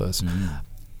shoulders.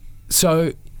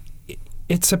 So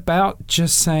it's about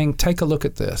just saying, take a look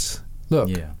at this. Look,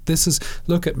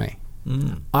 look at me.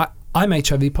 I'm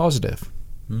HIV positive,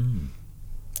 and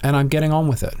I'm getting on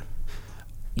with it.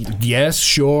 Yes,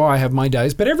 sure, I have my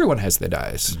days, but everyone has their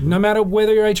days. No matter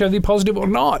whether you're HIV positive or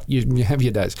not, you have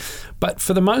your days. But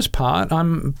for the most part,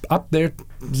 I'm up there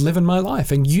living my life,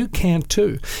 and you can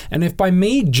too. And if by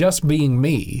me just being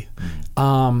me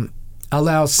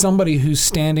allows somebody who's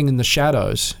standing in the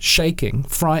shadows, shaking,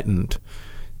 frightened,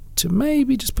 to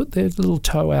maybe just put their little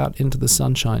toe out into the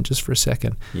sunshine just for a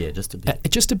second. Yeah, just a bit.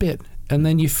 Just a bit. And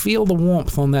then you feel the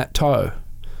warmth on that toe,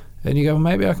 and you go, well,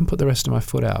 maybe I can put the rest of my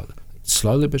foot out.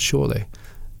 Slowly but surely,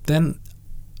 then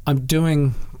I'm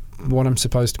doing what I'm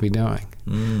supposed to be doing.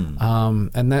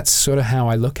 And that's sort of how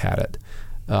I look at it.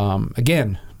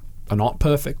 Again, I'm not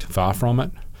perfect, far from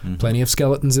it. Plenty of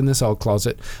skeletons in this old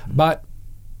closet. But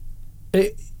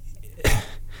it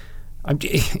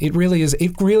really is.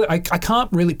 I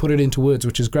can't really put it into words,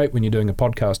 which is great when you're doing a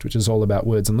podcast, which is all about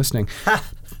words and listening.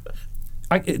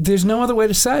 There's no other way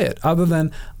to say it other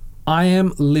than I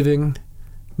am living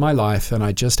my life, and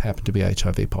I just happen to be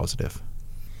HIV positive.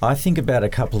 I think about a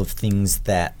couple of things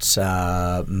that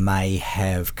may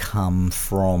have come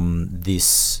from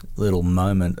this little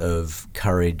moment of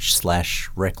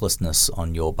courage/recklessness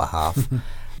on your behalf.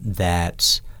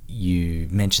 That you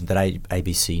mentioned that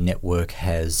ABC Network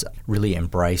has really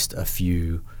embraced a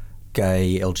few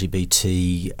gay,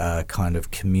 LGBT kind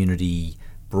of community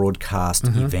broadcast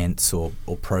events or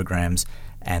programs.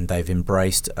 And they've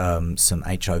embraced some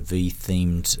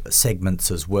HIV-themed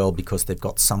segments as well, because they've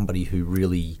got somebody who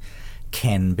really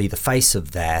can be the face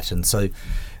of that. And so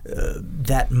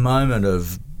that moment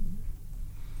of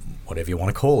whatever you want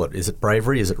to call it, is it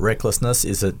bravery, is it recklessness,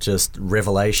 is it just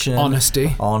revelation?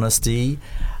 Honesty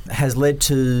has led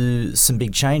to some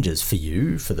big changes for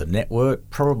you, for the network,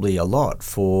 probably a lot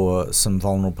for some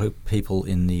vulnerable people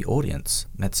in the audience.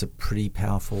 That's a pretty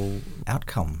powerful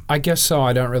outcome. I guess so.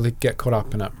 I don't really get caught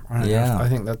up in it. I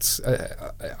think that's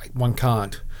one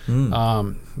can't.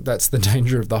 That's the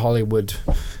danger of the Hollywood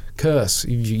curse.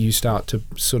 You start to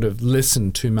sort of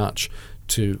listen too much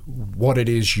to what it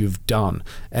is you've done.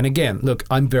 And again, look,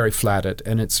 I'm very flattered,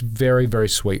 and it's very, very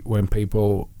sweet when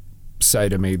people say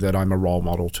to me that I'm a role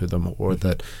model to them, or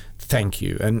that thank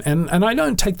you. And I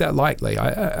don't take that lightly.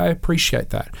 I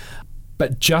appreciate that.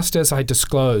 But just as I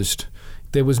disclosed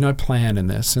there was no plan in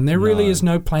this, and there really is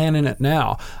no plan in it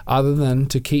now, other than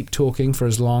to keep talking for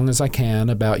as long as I can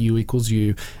about you equals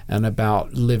you and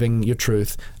about living your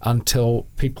truth until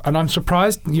people. And I'm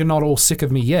surprised you're not all sick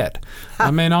of me yet.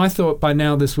 I mean, I thought by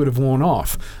now this would have worn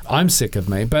off. I'm sick of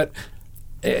me, but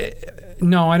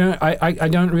no, I don't. I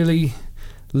don't really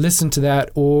listen to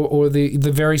that or the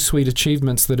very sweet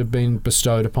achievements that have been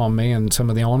bestowed upon me and some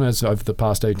of the honours over the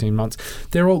past 18 months.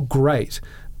 They're all great,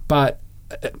 but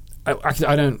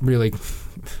I don't really.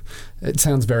 It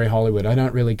sounds very Hollywood. I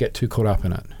don't really get too caught up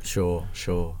in it. Sure.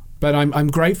 But I'm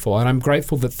grateful, and I'm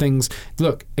grateful that things.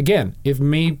 Look, again, if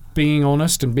me being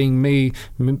honest and being me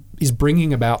is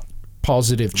bringing about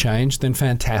positive change, then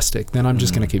fantastic. Then I'm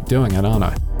just going to keep doing it, aren't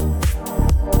I?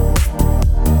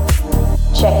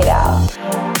 Check it out.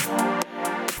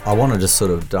 I wanted to sort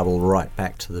of double right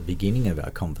back to the beginning of our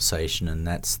conversation, and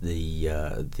that's the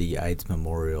AIDS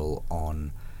Memorial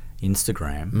on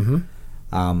Instagram.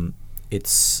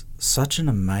 It's such an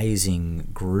amazing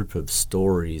group of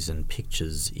stories and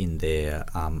pictures in there.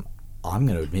 I'm going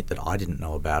to admit that I didn't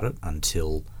know about it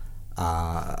until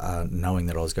knowing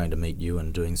that I was going to meet you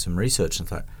and doing some research, and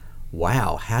thought,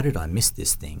 wow, how did I miss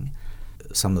this thing?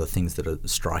 Some of the things that are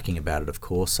striking about it, of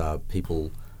course, are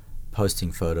people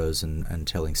posting photos and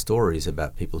telling stories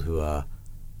about people who are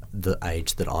the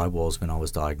age that I was when I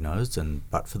was diagnosed,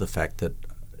 but for the fact that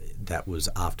that was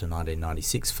after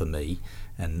 1996 for me,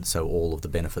 and so all of the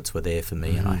benefits were there for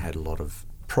me, and I had a lot of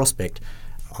prospect,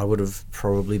 I would have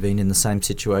probably been in the same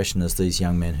situation as these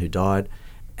young men who died,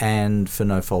 and for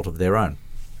no fault of their own.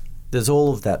 There's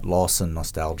all of that loss and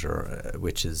nostalgia,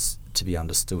 which is to be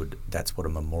understood. That's what a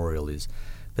memorial is.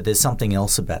 But there's something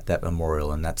else about that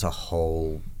memorial, and that's a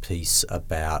whole piece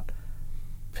about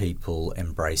people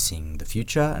embracing the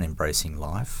future and embracing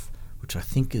life, which I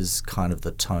think is kind of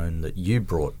the tone that you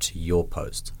brought to your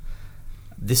post.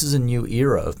 This is a new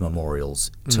era of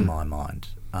memorials, to my mind.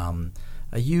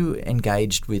 Are you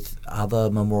engaged with other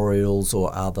memorials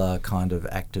or other kind of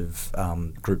active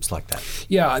groups like that?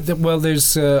 Yeah, well,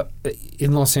 there's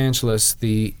in Los Angeles,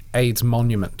 the AIDS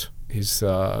Monument is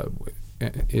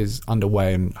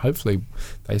underway, and hopefully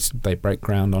they break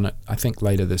ground on it, I think,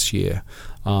 later this year,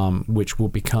 which will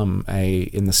become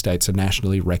in the States, a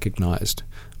nationally recognized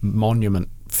monument,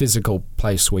 physical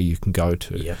place where you can go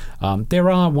to. Yeah. There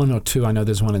are one or two. I know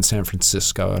there's one in San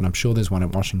Francisco, and I'm sure there's one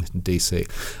in Washington, D.C.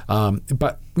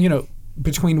 But,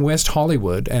 between West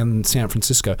Hollywood and San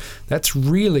Francisco, that's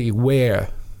really where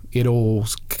it all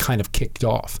kind of kicked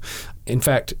off. In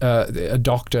fact, a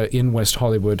doctor in West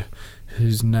Hollywood,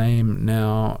 whose name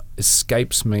now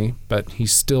escapes me, but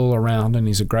he's still around and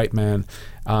he's a great man,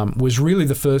 was really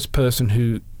the first person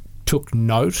who took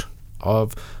note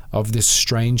of this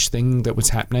strange thing that was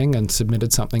happening and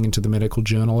submitted something into the medical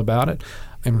journal about it.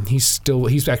 And he's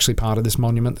actually part of this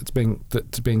monument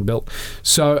that's being built.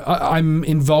 So I'm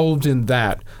involved in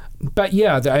that. But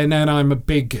yeah, and I'm a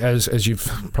big, as you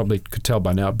probably could tell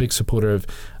by now, a big supporter of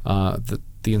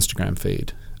the Instagram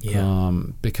feed. Yeah.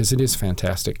 Because it is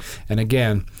fantastic. And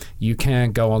again, you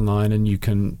can go online and you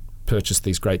can purchase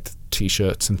these great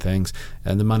T-shirts and things,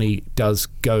 and the money does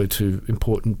go to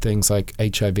important things like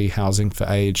HIV housing for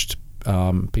aged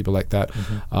people like that.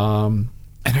 And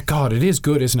God, it is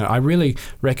good, isn't it? I really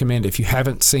recommend, if you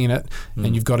haven't seen it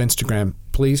and you've got Instagram,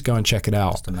 please go and check it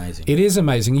out. It's amazing. It is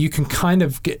amazing. You can kind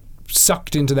of get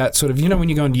sucked into that sort of, when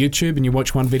you go on YouTube and you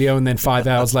watch one video and then 5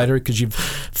 hours later, because you've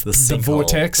the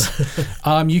vortex,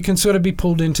 you can sort of be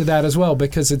pulled into that as well,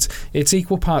 because it's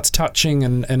equal parts touching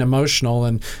and emotional.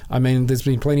 And I mean, there's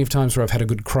been plenty of times where I've had a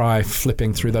good cry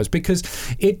flipping through those, because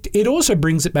it also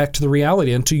brings it back to the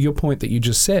reality. And to your point that you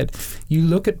just said, you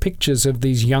look at pictures of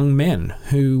these young men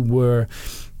who were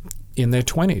in their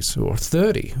 20s or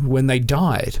 30 when they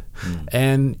died,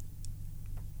 and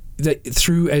that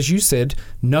through, as you said,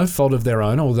 no fault of their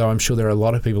own, although I'm sure there are a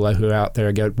lot of people who are out there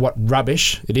who go, what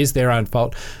rubbish, it is their own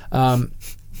fault,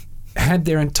 had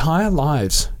their entire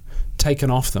lives taken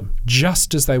off them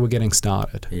just as they were getting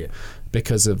started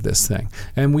because of this thing.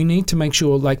 And we need to make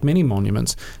sure, like many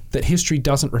monuments, that history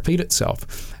doesn't repeat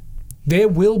itself. There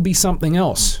will be something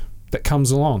else that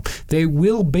comes along. There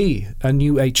will be a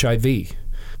new HIV.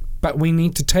 But we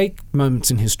need to take moments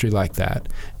in history like that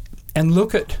and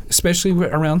look at, especially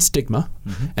around stigma,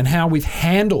 and how we've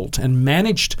handled and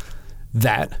managed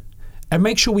that, and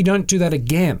make sure we don't do that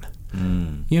again.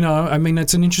 I mean,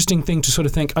 it's an interesting thing to sort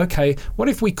of think, okay, what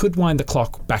if we could wind the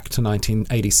clock back to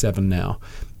 1987 now?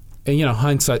 And,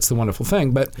 hindsight's the wonderful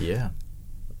thing, but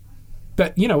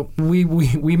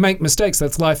we make mistakes.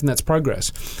 That's life and that's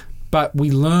progress. But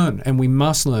we learn, and we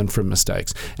must learn from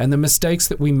mistakes. And the mistakes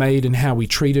that we made in how we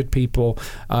treated people,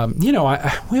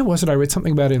 where was it? I read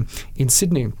something about in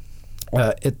Sydney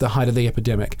at the height of the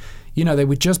epidemic. They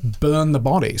would just burn the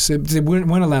bodies. They weren't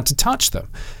allowed to touch them.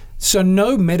 So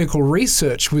no medical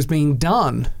research was being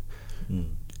done.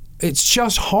 It's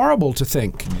just horrible to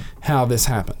think how this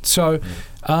happened. So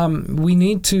we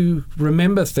need to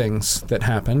remember things that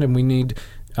happened, and we need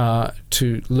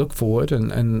to look forward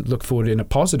and look forward in a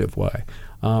positive way.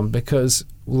 Because,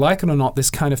 like it or not,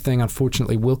 this kind of thing,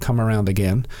 unfortunately, will come around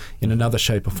again in another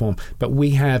shape or form. But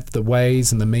we have the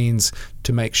ways and the means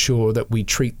to make sure that we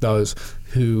treat those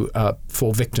who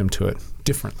fall victim to it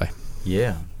differently.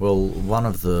 Yeah. Well, one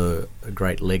of the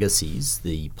great legacies,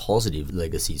 the positive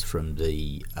legacies from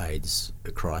the AIDS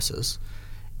crisis,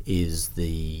 is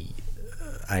the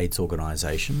AIDS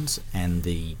organisations and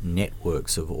the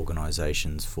networks of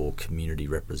organisations for community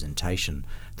representation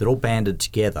that all banded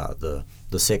together,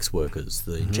 the sex workers,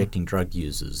 the injecting drug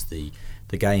users, the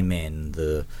gay men,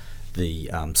 the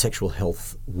sexual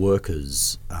health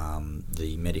workers,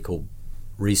 the medical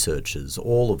researchers,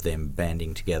 all of them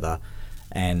banding together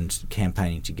and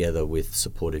campaigning together with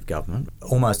supportive government.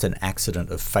 Almost an accident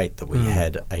of fate that we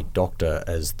had a doctor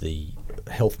as the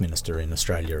health minister in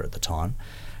Australia at the time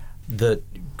that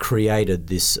created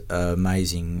this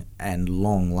amazing and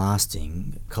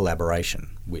long-lasting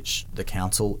collaboration, which the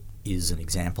council is an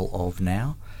example of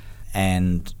now.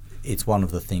 And it's one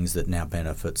of the things that now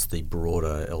benefits the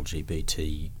broader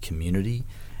LGBT community.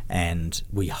 And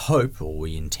we hope, or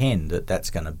we intend, that that's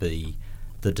going to be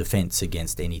the defence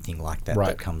against anything like that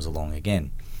that comes along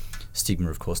again. Stigma,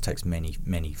 of course, takes many,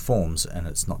 many forms, and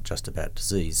it's not just about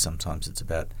disease. Sometimes it's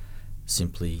about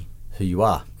simply who you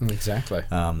are. Exactly.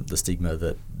 The stigma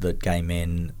that gay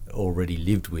men already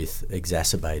lived with,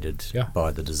 exacerbated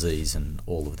by the disease and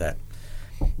all of that.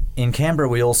 In Canberra,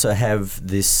 we also have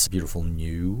this beautiful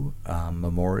new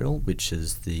memorial, which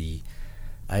is the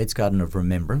AIDS Garden of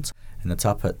Remembrance, and it's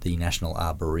up at the National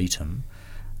Arboretum.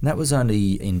 And that was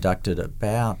only inducted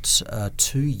about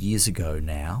 2 years ago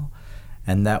now,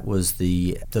 and that was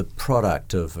the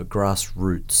product of a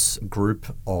grassroots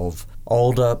group of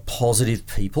older, positive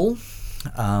people,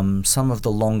 some of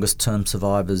the longest term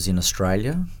survivors in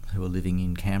Australia who are living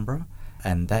in Canberra.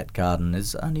 And that garden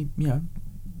is only,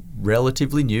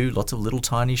 relatively new, lots of little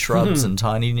tiny shrubs and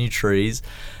tiny new trees.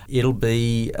 It'll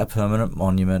be a permanent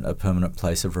monument, a permanent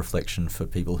place of reflection for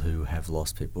people who have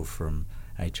lost people from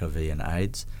HIV and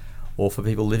AIDS, or for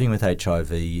people living with HIV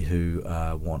who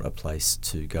want a place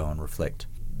to go and reflect.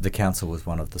 The council was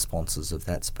one of the sponsors of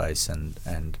that space,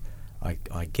 and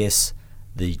I guess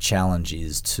the challenge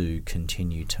is to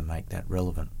continue to make that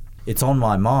relevant. It's on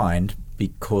my mind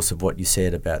because of what you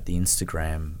said about the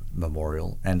Instagram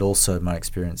memorial, and also my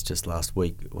experience just last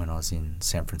week when I was in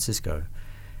San Francisco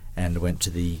and went to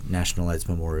the National AIDS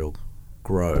Memorial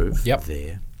Grove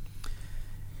there.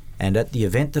 And at the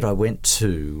event that I went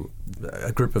to,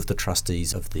 a group of the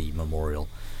trustees of the memorial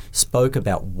spoke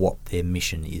about what their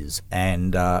mission is.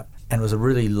 And it was a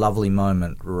really lovely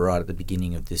moment right at the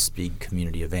beginning of this big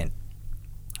community event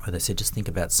where they said, just think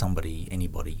about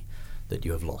anybody that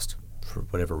you have lost for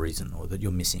whatever reason or that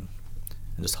you're missing,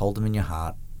 and just hold them in your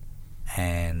heart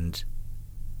and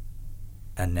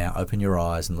now open your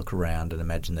eyes and look around and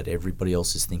imagine that everybody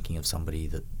else is thinking of somebody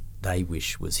that they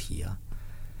wish was here.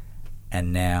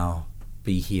 And now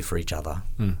be here for each other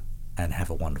and have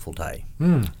a wonderful day.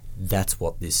 That's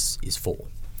what this is for.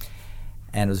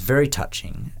 And it was very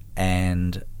touching,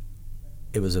 and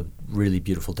it was a really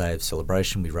beautiful day of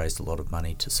celebration. We raised a lot of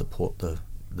money to support the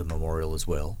memorial as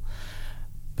well.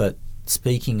 But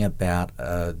speaking about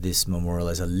this memorial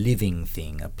as a living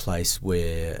thing, a place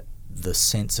where the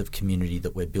sense of community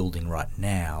that we're building right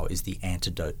now is the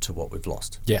antidote to what we've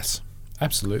lost. Yes,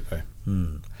 absolutely.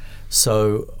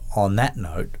 So on that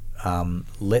note,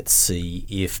 let's see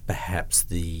if perhaps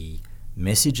the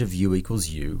message of U equals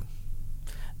U,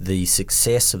 the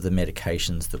success of the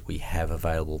medications that we have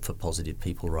available for positive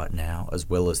people right now, as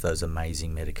well as those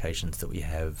amazing medications that we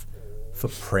have for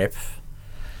PrEP,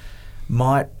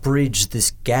 might bridge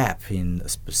this gap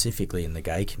specifically in the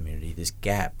gay community, this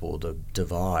gap or the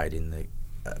divide in the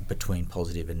between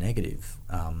positive and negative.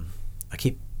 I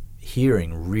keep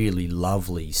hearing really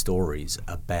lovely stories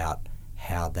about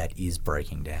how that is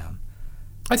breaking down.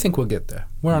 I think we'll get there.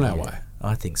 We're on our way.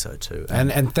 I think so too.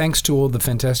 And thanks to all the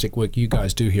fantastic work you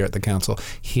guys do here at the council,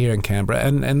 here in Canberra,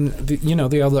 and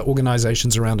the other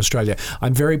organisations around Australia.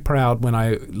 I'm very proud when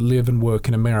I live and work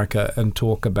in America and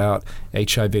talk about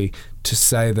HIV to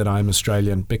say that I'm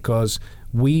Australian, because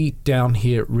we down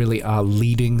here really are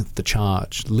leading the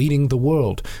charge, leading the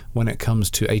world when it comes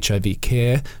to HIV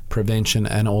care, prevention,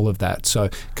 and all of that. So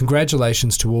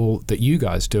congratulations to all that you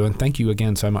guys do, and thank you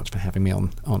again so much for having me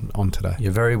on today.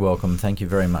 You're very welcome. Thank you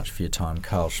very much for your time,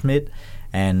 Karl Schmid.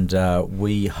 And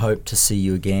we hope to see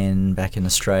you again back in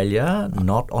Australia,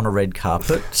 not on a red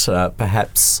carpet,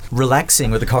 perhaps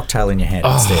relaxing with a cocktail in your hand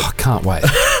instead. Oh, can't wait.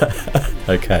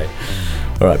 Okay.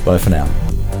 All right, bye for now.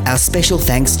 Our special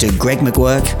thanks to Greg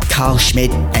McGuirk, Karl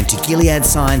Schmid, and to Gilead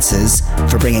Sciences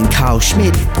for bringing Karl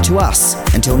Schmid to us.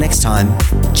 Until next time,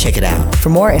 check it out. For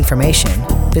more information,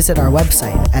 visit our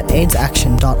website at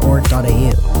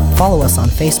aidsaction.org.au. Follow us on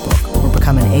Facebook or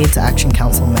become an AIDS Action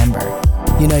Council member.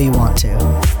 You know you want to.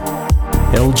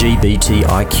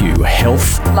 LGBTIQ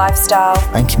Health, Lifestyle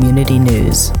And community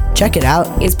news. Check it out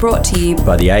is brought to you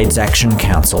by the AIDS Action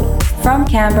Council. from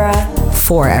Canberra.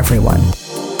 for everyone.